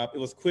raindrop. It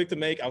was quick to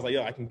make. I was like,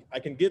 yo, I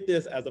can get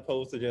this, as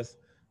opposed to just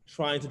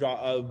trying to draw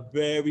a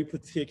very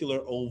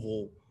particular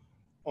oval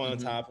on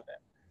Mm-hmm. top of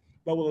that.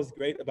 But what was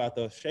great about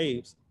those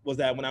shapes was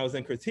that when I was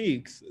in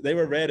critiques, they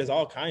were read as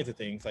all kinds of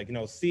things, like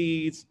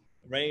seeds,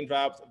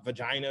 raindrops,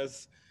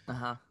 vaginas.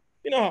 Uh-huh.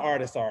 You know how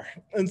artists are.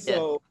 And Yeah.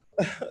 so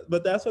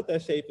but that's what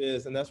that shape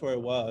is, and that's where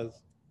it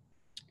was.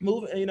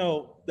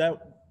 That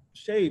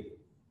shape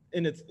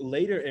in its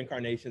later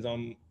incarnations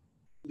on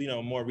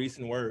more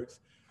recent works,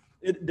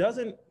 it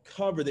doesn't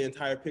cover the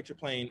entire picture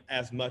plane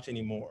as much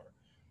anymore.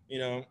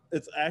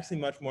 It's actually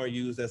much more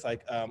used as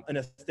like an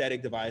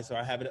aesthetic device, or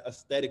I have an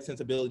aesthetic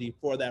sensibility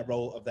for that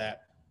role of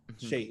that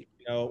Mm-hmm. shape,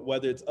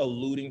 whether it's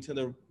alluding to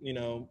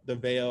the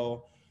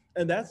veil.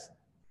 And that's,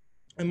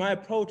 and my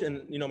approach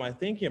and my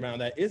thinking around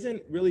that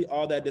isn't really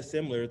all that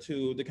dissimilar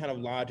to the kind of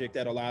logic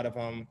that a lot of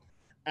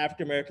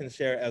African Americans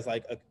share as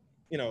like a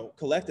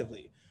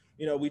collectively.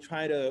 We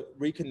try to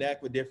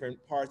reconnect with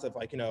different parts of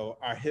like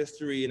our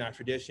history and our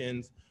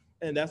traditions,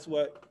 and that's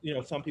what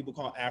some people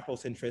call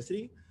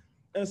Afrocentricity.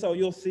 And so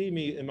you'll see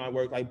me in my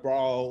work like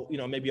brawl,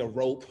 maybe a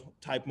rope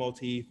type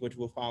motif, which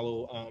will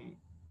follow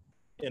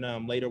in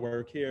later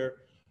work here,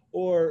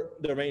 or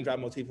the raindrop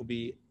motif will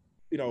be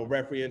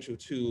referential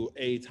to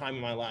a time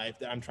in my life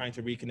that I'm trying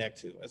to reconnect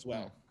to as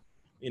well.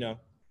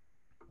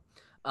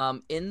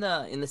 In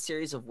the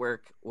series of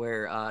work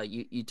where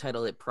you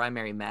title it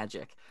Primary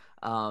Magic,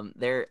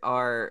 there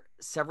are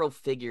several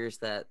figures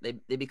that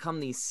they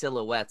become these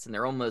silhouettes and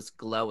they're almost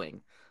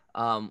glowing.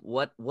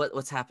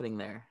 What's happening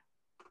there?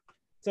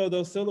 So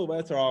those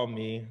silhouettes are all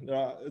me.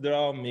 They're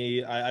all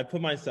me. I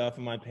put myself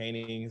in my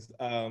paintings.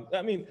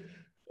 I mean,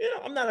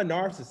 I'm not a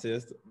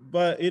narcissist,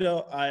 but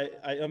I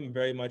am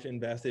very much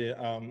invested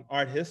in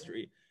art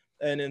history.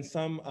 And in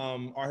some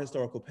art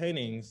historical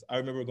paintings, I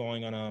remember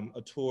going on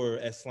a tour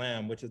at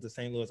SLAM, which is the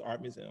St. Louis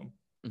Art Museum.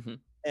 Mm-hmm.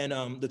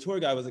 And the tour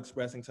guide was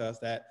expressing to us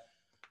that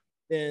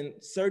in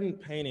certain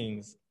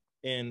paintings,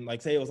 in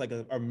like say it was like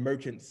a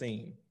merchant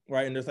scene,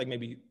 right? And there's like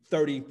maybe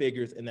 30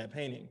 figures in that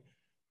painting.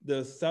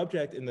 The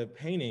subject in the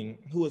painting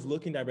who is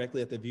looking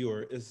directly at the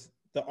viewer is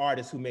the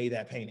artist who made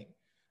that painting,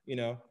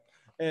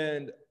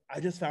 And I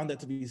just found that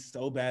to be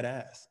so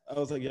badass. I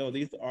was like, yo,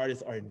 these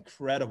artists are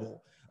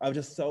incredible. I was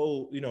just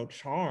so,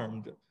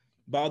 charmed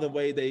by the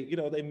way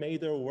they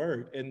made their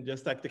work, and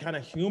just like the kind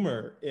of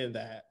humor in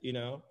that,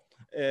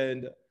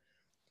 And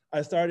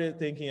I started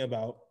thinking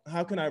about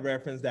how can I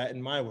reference that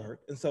in my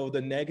work? And so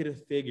the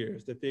negative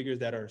figures, the figures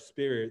that are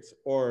spirits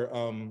or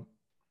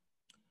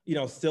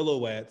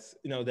silhouettes,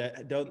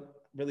 that don't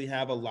really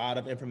have a lot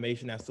of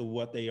information as to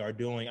what they are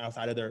doing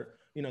outside of their,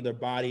 their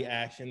body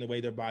action, the way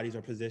their bodies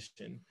are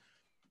positioned.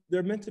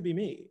 They're meant to be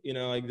me,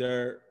 like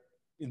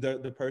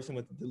the person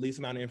with the least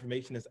amount of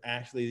information is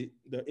actually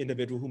the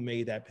individual who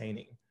made that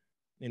painting,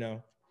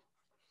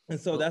 And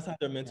so that's how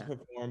they're meant to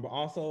perform. But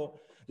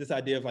also this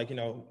idea of like,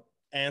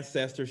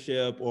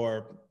 ancestorship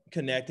or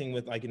connecting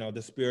with like,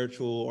 the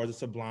spiritual or the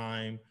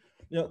sublime,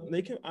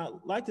 I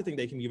like to think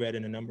they can be read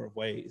in a number of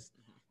ways.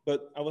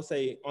 But I would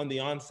say on the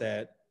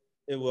onset,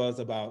 it was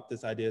about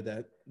this idea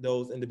that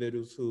those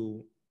individuals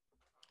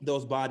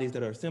those bodies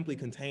that are simply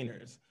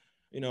containers,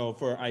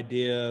 for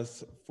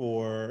ideas,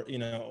 for,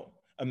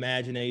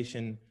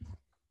 imagination,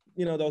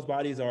 those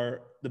bodies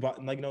are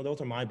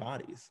those are my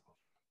bodies.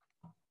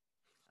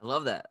 I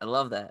love that. I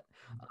love that.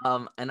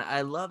 And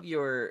I love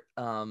your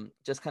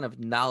just kind of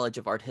knowledge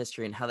of art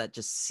history and how that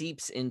just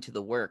seeps into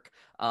the work.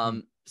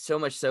 So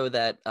much so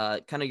that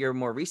kind of your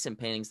more recent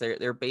paintings,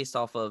 they're based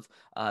off of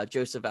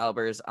Joseph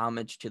Albers'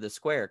 Homage to the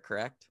Square,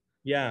 correct?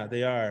 Yeah,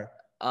 they are.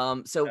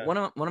 So one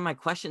of my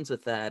questions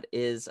with that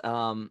is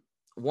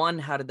one,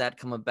 how did that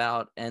come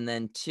about? And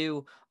then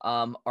two,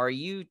 are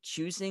you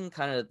choosing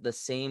kind of the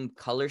same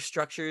color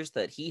structures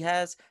that he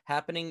has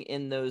happening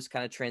in those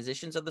kind of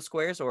transitions of the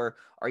squares, or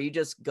are you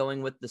just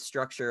going with the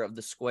structure of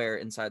the square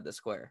inside the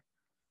square?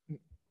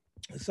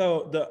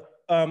 So the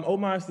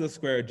Homage to the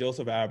Square,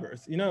 Joseph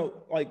Albers,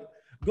 like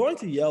going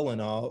to Yale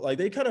and all, like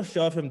they kind of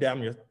shove him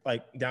down your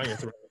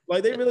throat.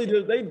 Like they really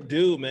do. They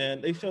do,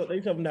 man. They shove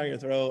him down your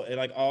throat, and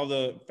like all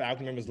the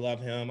faculty members love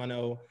him. I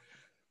know.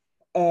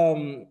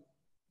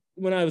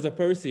 When I was a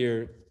first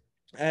year,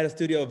 I had a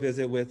studio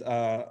visit with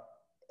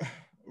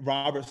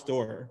Robert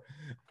Storer.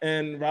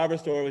 And Robert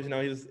Storer was, he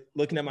was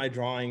looking at my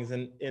drawings,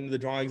 and in the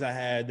drawings I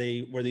had,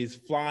 they were these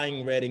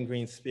flying red and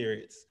green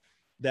spirits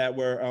that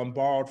were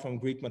borrowed from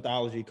Greek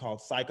mythology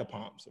called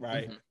psychopomps,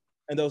 right? Mm-hmm.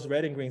 And those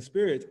red and green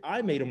spirits,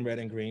 I made them red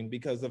and green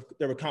because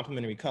they were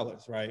complementary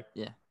colors, right?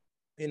 Yeah.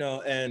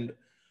 And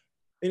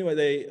anyway,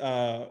 they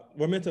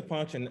were meant to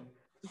function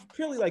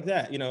purely like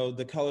that.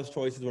 The colors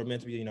choices were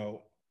meant to be,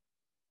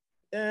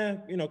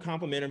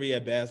 complimentary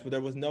at best, but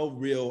there was no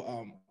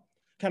real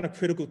kind of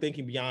critical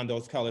thinking beyond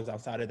those colors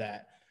outside of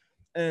that.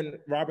 And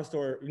Robert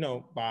Storr,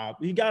 Bob,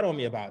 he got on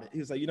me about it. He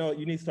was like, you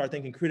need to start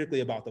thinking critically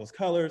about those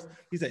colors.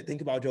 He said,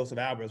 think about Joseph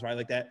Albers, right?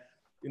 Like that,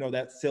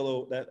 that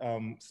silhouette,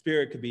 that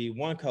spirit could be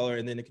one color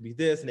and then it could be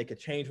this and they could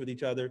change with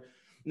each other.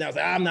 And I was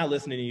like, I'm not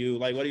listening to you.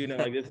 Like, what do you know?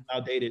 Like, this is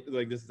outdated.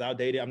 Like, this is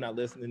outdated. I'm not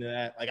listening to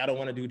that. Like, I don't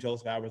want to do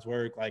Joseph Albers'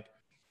 work. Like,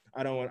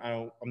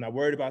 I'm not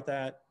worried about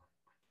that.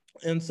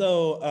 And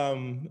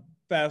so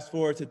fast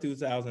forward to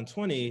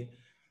 2020,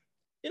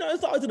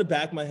 it's always in the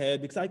back of my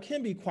head because I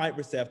can be quite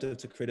receptive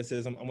to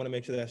criticism. I want to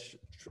make sure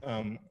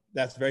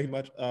that's very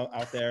much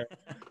out there.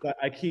 But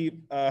I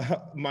keep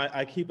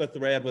a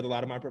thread with a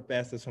lot of my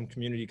professors from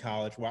community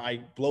college where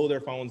I blow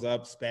their phones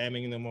up,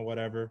 spamming them or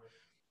whatever,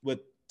 with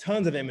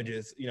tons of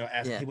images.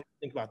 Asking, hey, what do you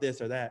think about this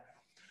or that?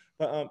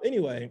 But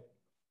anyway,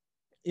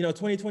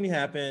 2020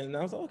 happened, and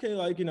I was like, okay,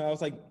 I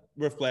was like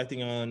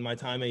reflecting on my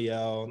time at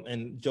Yale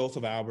and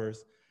Joseph Albers,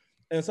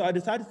 and so I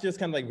decided to just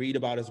kind of like read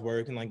about his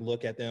work and like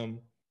look at them.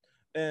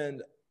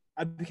 And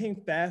I became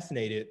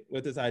fascinated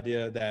with this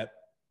idea that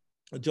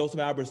Joseph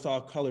Albers saw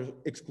color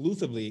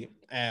exclusively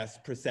as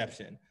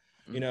perception.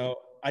 Mm-hmm.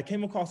 I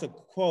came across a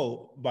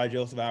quote by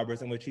Joseph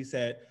Albers in which he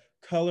said,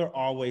 "Color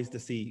always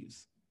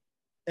deceives."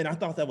 And I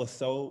thought that was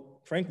so,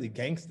 frankly,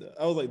 gangster.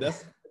 I was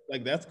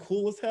like, that's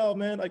cool as hell,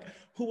 man. Like,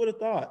 who would have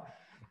thought?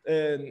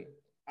 And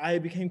I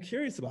became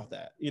curious about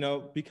that,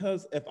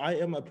 because if I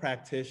am a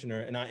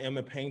practitioner and I am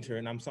a painter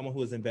and I'm someone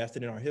who is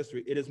invested in art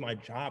history, it is my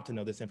job to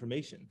know this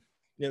information.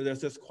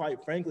 There's just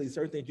quite frankly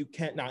certain things you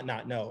can't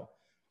not know,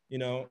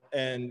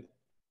 and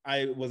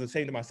I was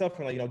ashamed of myself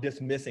for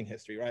dismissing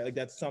history, right? Like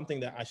that's something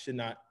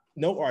that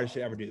no artist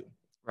should ever do.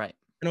 Right.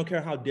 I don't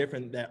care how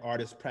different that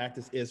artist's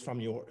practice is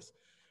from yours.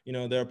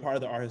 They're part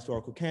of the art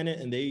historical canon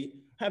and they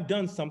have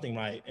done something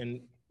right.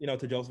 And,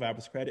 to Joseph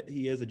Albers' credit,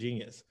 he is a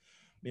genius,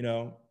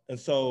 And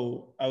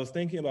so I was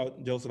thinking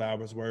about Joseph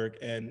Albers' work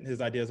and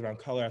his ideas around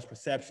color as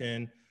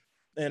perception.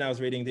 And I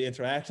was reading The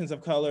Interactions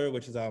of Color,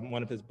 which is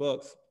one of his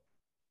books.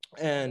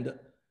 And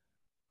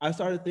I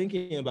started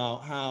thinking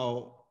about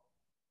how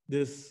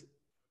this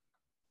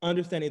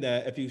understanding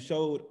that if you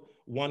showed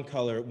one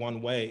color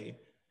one way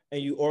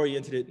and you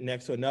oriented it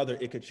next to another,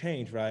 it could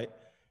change, right?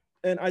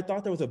 And I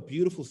thought there was a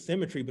beautiful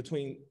symmetry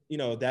between,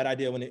 that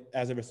idea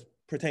as it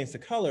pertains to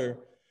color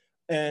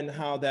and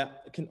how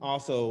that can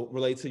also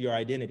relate to your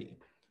identity.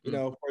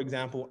 For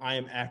example, I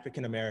am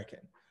African American,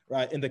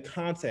 right? In the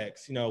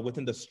context,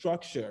 within the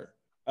structure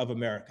of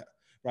America,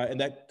 right? And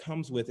that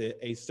comes with it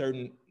a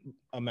certain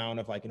amount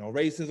of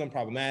racism,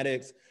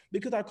 problematics,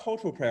 because our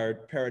cultural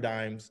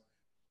paradigms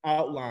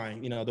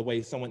outline, the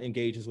way someone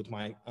engages with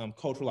my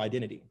cultural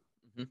identity.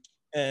 Mm-hmm.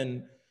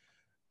 And,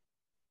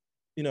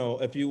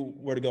 if you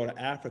were to go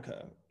to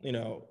Africa,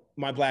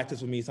 my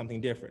Blackness would mean something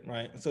different,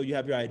 right? So you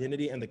have your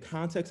identity and the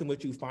context in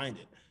which you find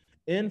it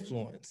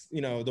influence,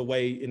 the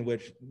way in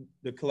which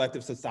the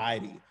collective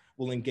society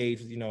will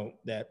engage,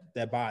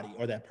 that body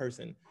or that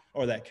person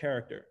or that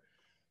character.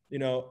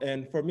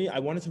 And for me, I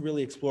wanted to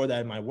really explore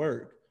that in my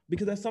work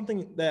because that's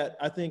something that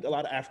I think a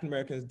lot of African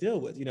Americans deal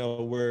with.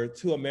 We're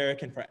too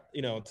American for,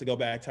 to go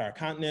back to our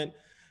continent,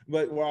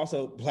 but we're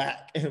also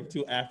Black and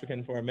too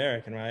African for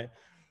American, right?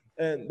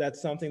 And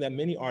that's something that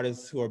many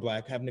artists who are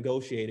Black have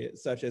negotiated,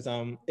 such as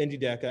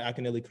Njideka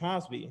Akinele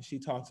Crosby. She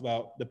talks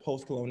about the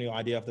post-colonial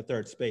idea of the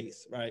third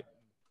space, right?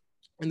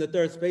 And the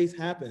third space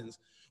happens.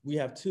 We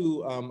have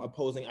two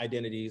opposing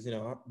identities,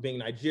 being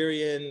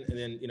Nigerian and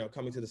then,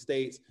 coming to the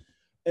States.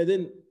 And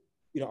then,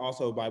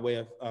 also by way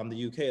of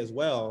the UK as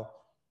well,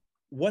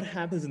 what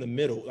happens in the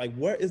middle? Like,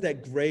 where is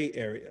that gray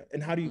area?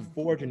 And how do you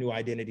forge a new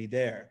identity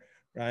there,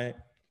 right?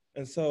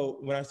 And so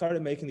when I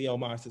started making the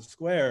Homage to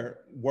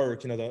Square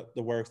work, the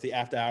works, the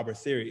After Albers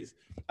series,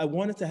 I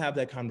wanted to have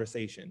that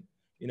conversation,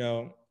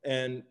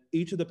 and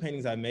each of the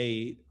paintings I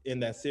made in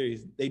that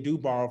series, they do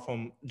borrow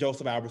from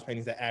Joseph Albers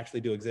paintings that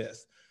actually do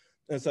exist.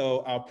 And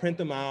so I'll print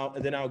them out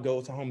and then I'll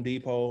go to Home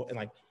Depot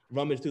and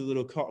rummage through the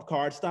little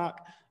card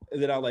stock.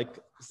 And then I'll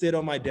sit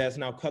on my desk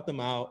and I'll cut them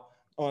out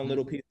on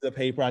little pieces of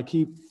paper. I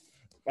keep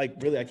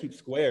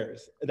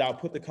squares and I'll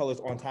put the colors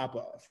on top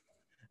of.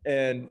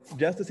 And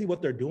just to see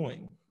what they're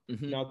doing.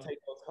 Mm-hmm. And I'll take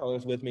those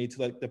colors with me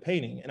to the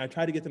painting. And I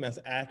try to get them as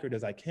accurate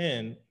as I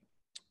can.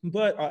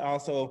 But I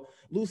also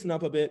loosen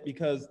up a bit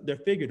because they're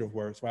figurative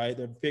works, right?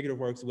 They're figurative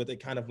works with a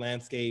kind of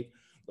landscape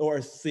or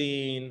a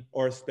scene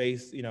or a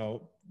space,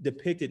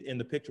 depicted in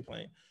the picture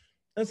plane.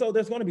 And so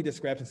there's going to be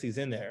discrepancies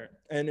in there.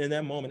 And in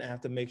that moment, I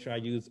have to make sure I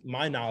use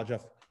my knowledge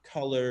of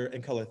color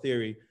and color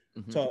theory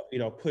to,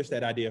 push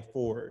that idea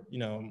forward.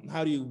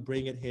 How do you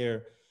bring it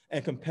here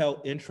and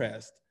compel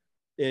interest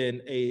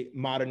in a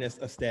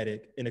modernist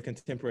aesthetic in a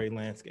contemporary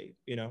landscape,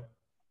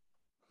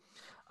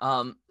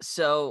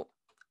 So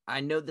I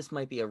know this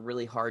might be a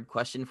really hard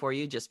question for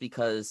you just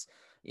because,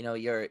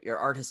 your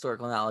art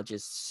historical knowledge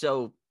is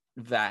so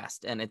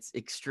vast and it's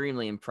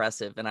extremely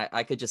impressive. And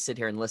I could just sit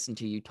here and listen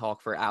to you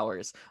talk for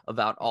hours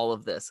about all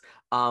of this.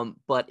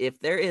 But if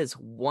there is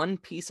one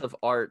piece of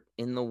art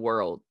in the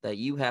world that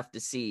you have to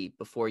see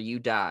before you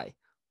die,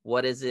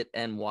 what is it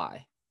and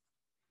why?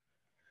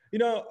 You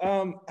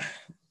know,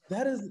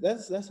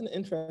 that's an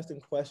interesting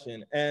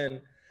question.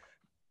 And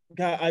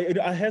God,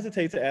 I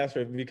hesitate to answer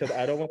it because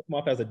I don't want to come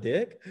off as a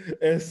dick.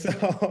 And so,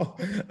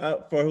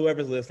 for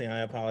whoever's listening, I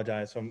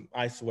apologize.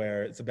 I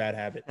swear it's a bad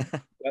habit.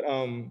 But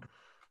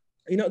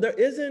you know, there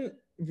isn't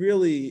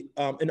really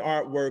an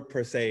artwork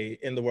per se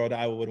in the world that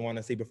I would want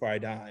to see before I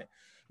die.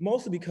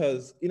 Mostly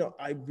because, you know,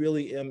 I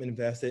really am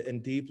invested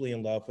and deeply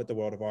in love with the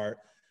world of art.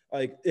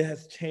 Like it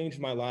has changed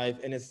my life,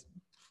 and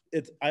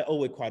I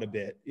owe it quite a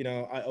bit. You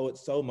know, I owe it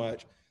so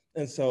much,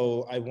 and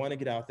so I want to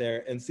get out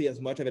there and see as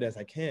much of it as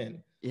I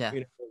can. Yeah. You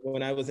know,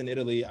 when I was in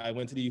Italy, I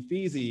went to the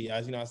Uffizi.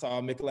 As you know, I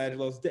saw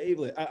Michelangelo's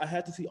David. I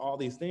had to see all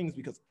these things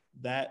because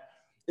that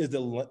is the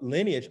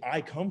lineage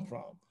I come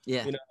from.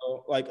 Yeah. You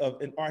know, like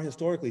in art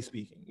historically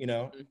speaking. You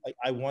know, like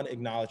I want to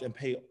acknowledge and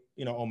pay,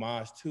 you know,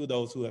 homage to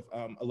those who have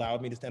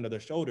allowed me to stand on their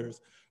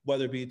shoulders,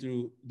 whether it be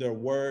through their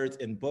words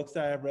in books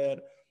that I've read,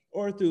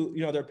 or through,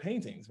 you know, their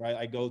paintings, right?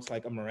 I go to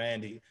like a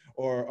Morandi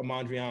or a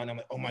Mondrian, I'm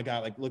like, oh my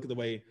God, like look at the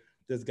way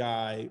this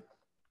guy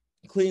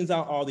cleans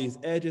out all these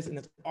edges, and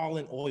it's all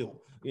in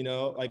oil, you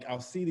know? Like I'll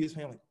see these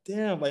paintings, like,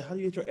 damn, like how do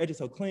you get your edges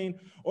so clean?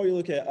 Or you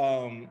look at,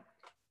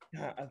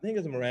 I think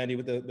it's a Morandi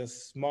with the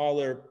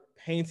smaller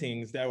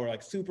paintings that were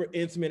like super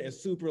intimate and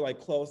super like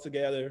close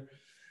together.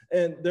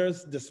 And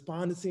there's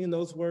despondency in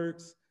those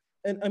works.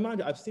 And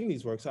mind you, I've seen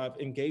these works, so I've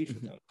engaged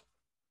with them.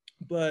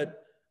 But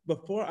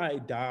before I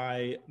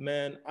die,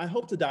 man, I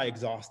hope to die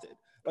exhausted.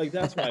 Like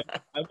that's why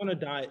I want to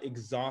die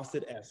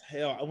exhausted as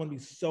hell. I want to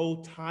be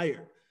so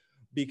tired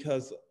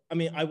because I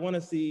mean, I want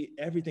to see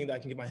everything that I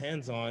can get my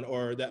hands on,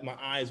 or that my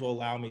eyes will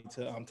allow me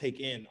to take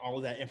in all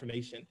of that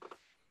information.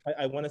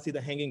 I want to see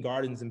the Hanging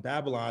Gardens in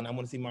Babylon. I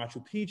want to see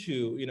Machu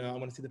Picchu. You know, I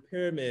want to see the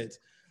pyramids.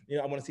 You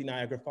know, I want to see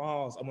Niagara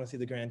Falls. I want to see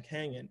the Grand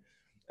Canyon.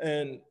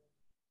 And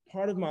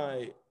part of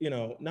my, you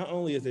know, not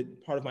only is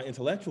it part of my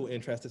intellectual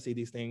interest to see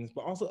these things,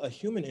 but also a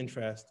human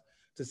interest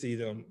to see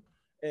them.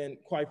 And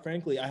quite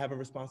frankly, I have a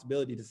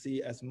responsibility to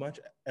see as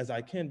much as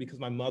I can because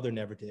my mother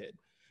never did.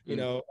 You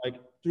know, like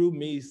through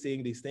me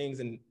seeing these things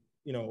and,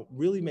 you know,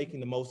 really making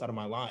the most out of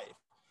my life,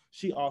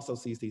 she also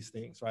sees these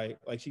things, right?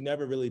 Like she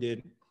never really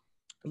did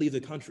leave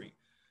the country.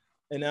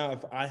 And now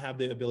if I have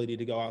the ability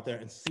to go out there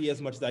and see as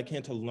much as I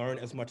can, to learn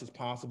as much as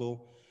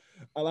possible,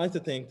 I like to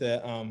think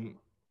that,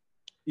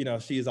 you know,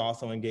 she is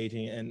also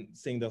engaging and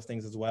seeing those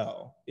things as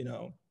well, you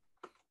know,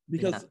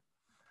 because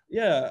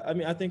yeah, I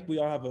mean, I think we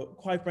all have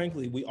quite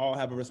frankly, we all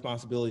have a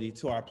responsibility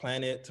to our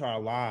planet, to our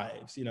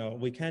lives. You know,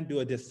 we can't do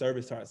a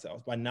disservice to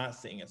ourselves by not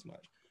seeing as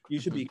much. You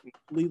should be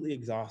completely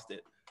exhausted,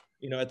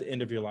 you know, at the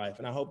end of your life.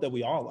 And I hope that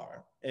we all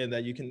are, and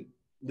that you can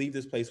leave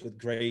this place with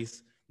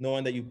grace,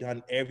 knowing that you've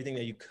done everything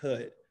that you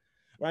could,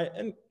 right?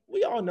 And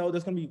we all know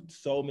there's going to be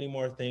so many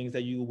more things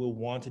that you will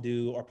want to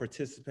do or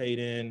participate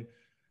in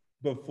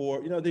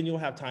before, you know, then you'll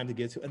have time to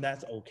get to, and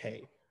that's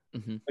okay.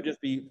 But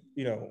just be,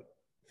 you know,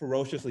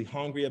 ferociously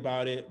hungry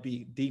about it,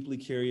 be deeply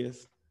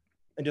curious,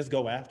 and just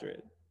go after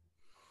it.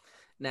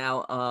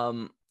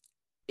 Now,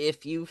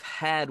 if you've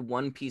had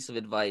one piece of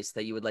advice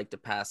that you would like to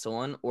pass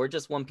on, or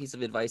just one piece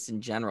of advice in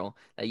general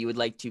that you would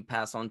like to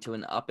pass on to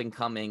an up and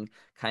coming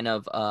kind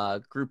of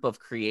group of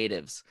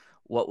creatives,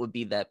 what would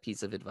be that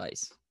piece of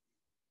advice?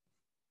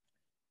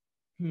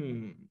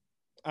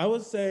 I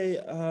would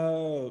say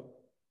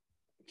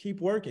keep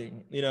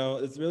working. You know,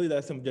 it's really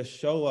that simple. Just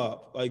show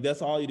up. Like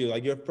that's all you do.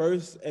 Like your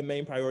first and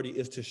main priority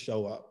is to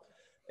show up,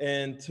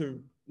 and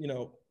to, you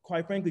know,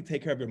 quite frankly,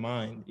 take care of your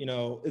mind. You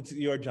know, it's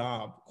your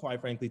job,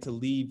 quite frankly, to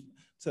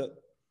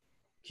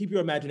keep your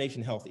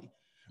imagination healthy,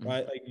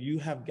 right? Like you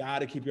have got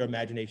to keep your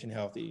imagination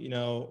healthy. You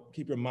know,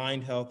 keep your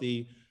mind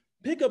healthy.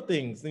 Pick up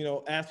things. You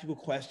know, ask people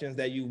questions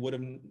that you would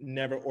have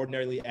never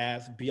ordinarily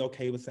asked. Be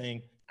okay with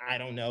saying I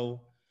don't know.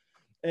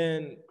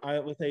 And I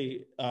would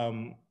say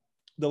the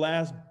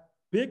last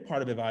big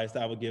part of advice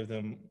that I would give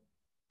them,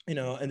 you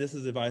know, and this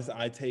is advice that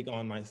I take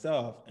on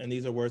myself, and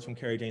these are words from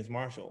Kerry James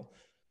Marshall,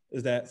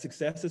 is that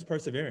success is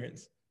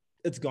perseverance.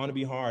 It's going to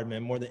be hard,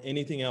 man. More than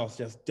anything else,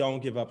 just don't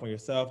give up on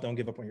yourself. Don't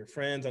give up on your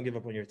friends. Don't give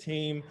up on your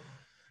team.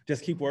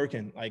 Just keep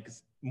working. Like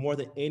more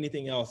than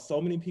anything else, so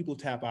many people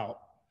tap out,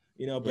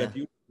 you know, but if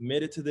you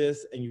committed to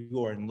this and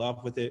you are in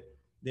love with it,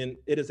 then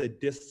it is a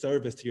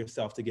disservice to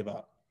yourself to give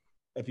up.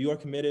 If you are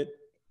committed,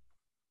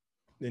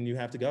 then you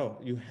have to go.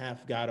 You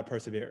have got to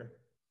persevere.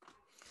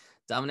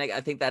 Dominic,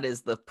 I think that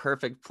is the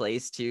perfect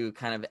place to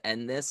kind of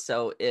end this.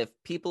 So if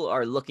people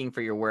are looking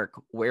for your work,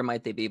 where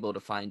might they be able to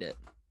find it?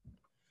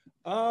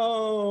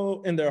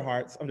 Oh, in their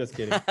hearts. I'm just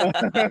kidding.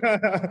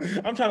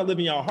 I'm trying to live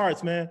in y'all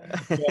hearts, man.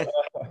 But,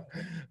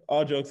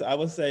 all jokes, I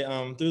would say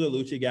through the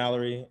Lucci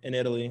Gallery in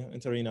Italy, in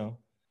Torino.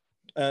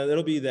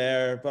 It'll be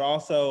there, but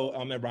also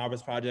at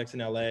Roberts Projects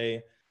in LA.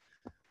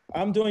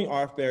 I'm doing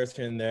art fairs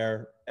here and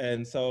there,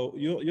 and so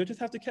you'll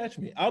just have to catch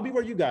me. I'll be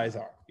where you guys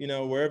are. You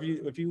know, wherever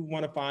you, if you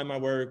want to find my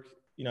work,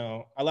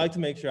 I like to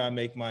make sure I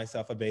make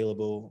myself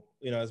available,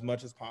 as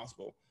much as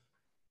possible.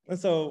 And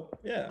so,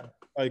 yeah,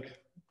 like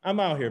I'm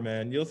out here,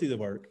 man. You'll see the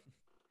work.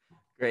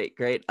 Great,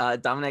 great.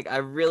 Dominic, I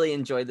really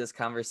enjoyed this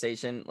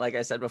conversation. Like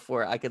I said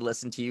before, I could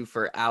listen to you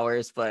for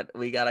hours, but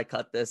we got to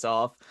cut this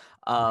off.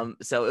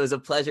 So it was a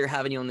pleasure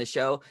having you on the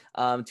show.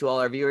 To all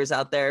our viewers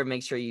out there,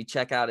 make sure you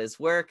check out his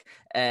work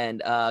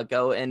and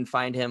go and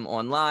find him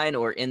online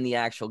or in the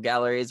actual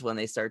galleries when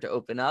they start to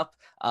open up.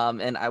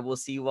 And I will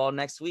see you all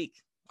next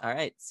week. All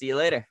right. See you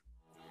later.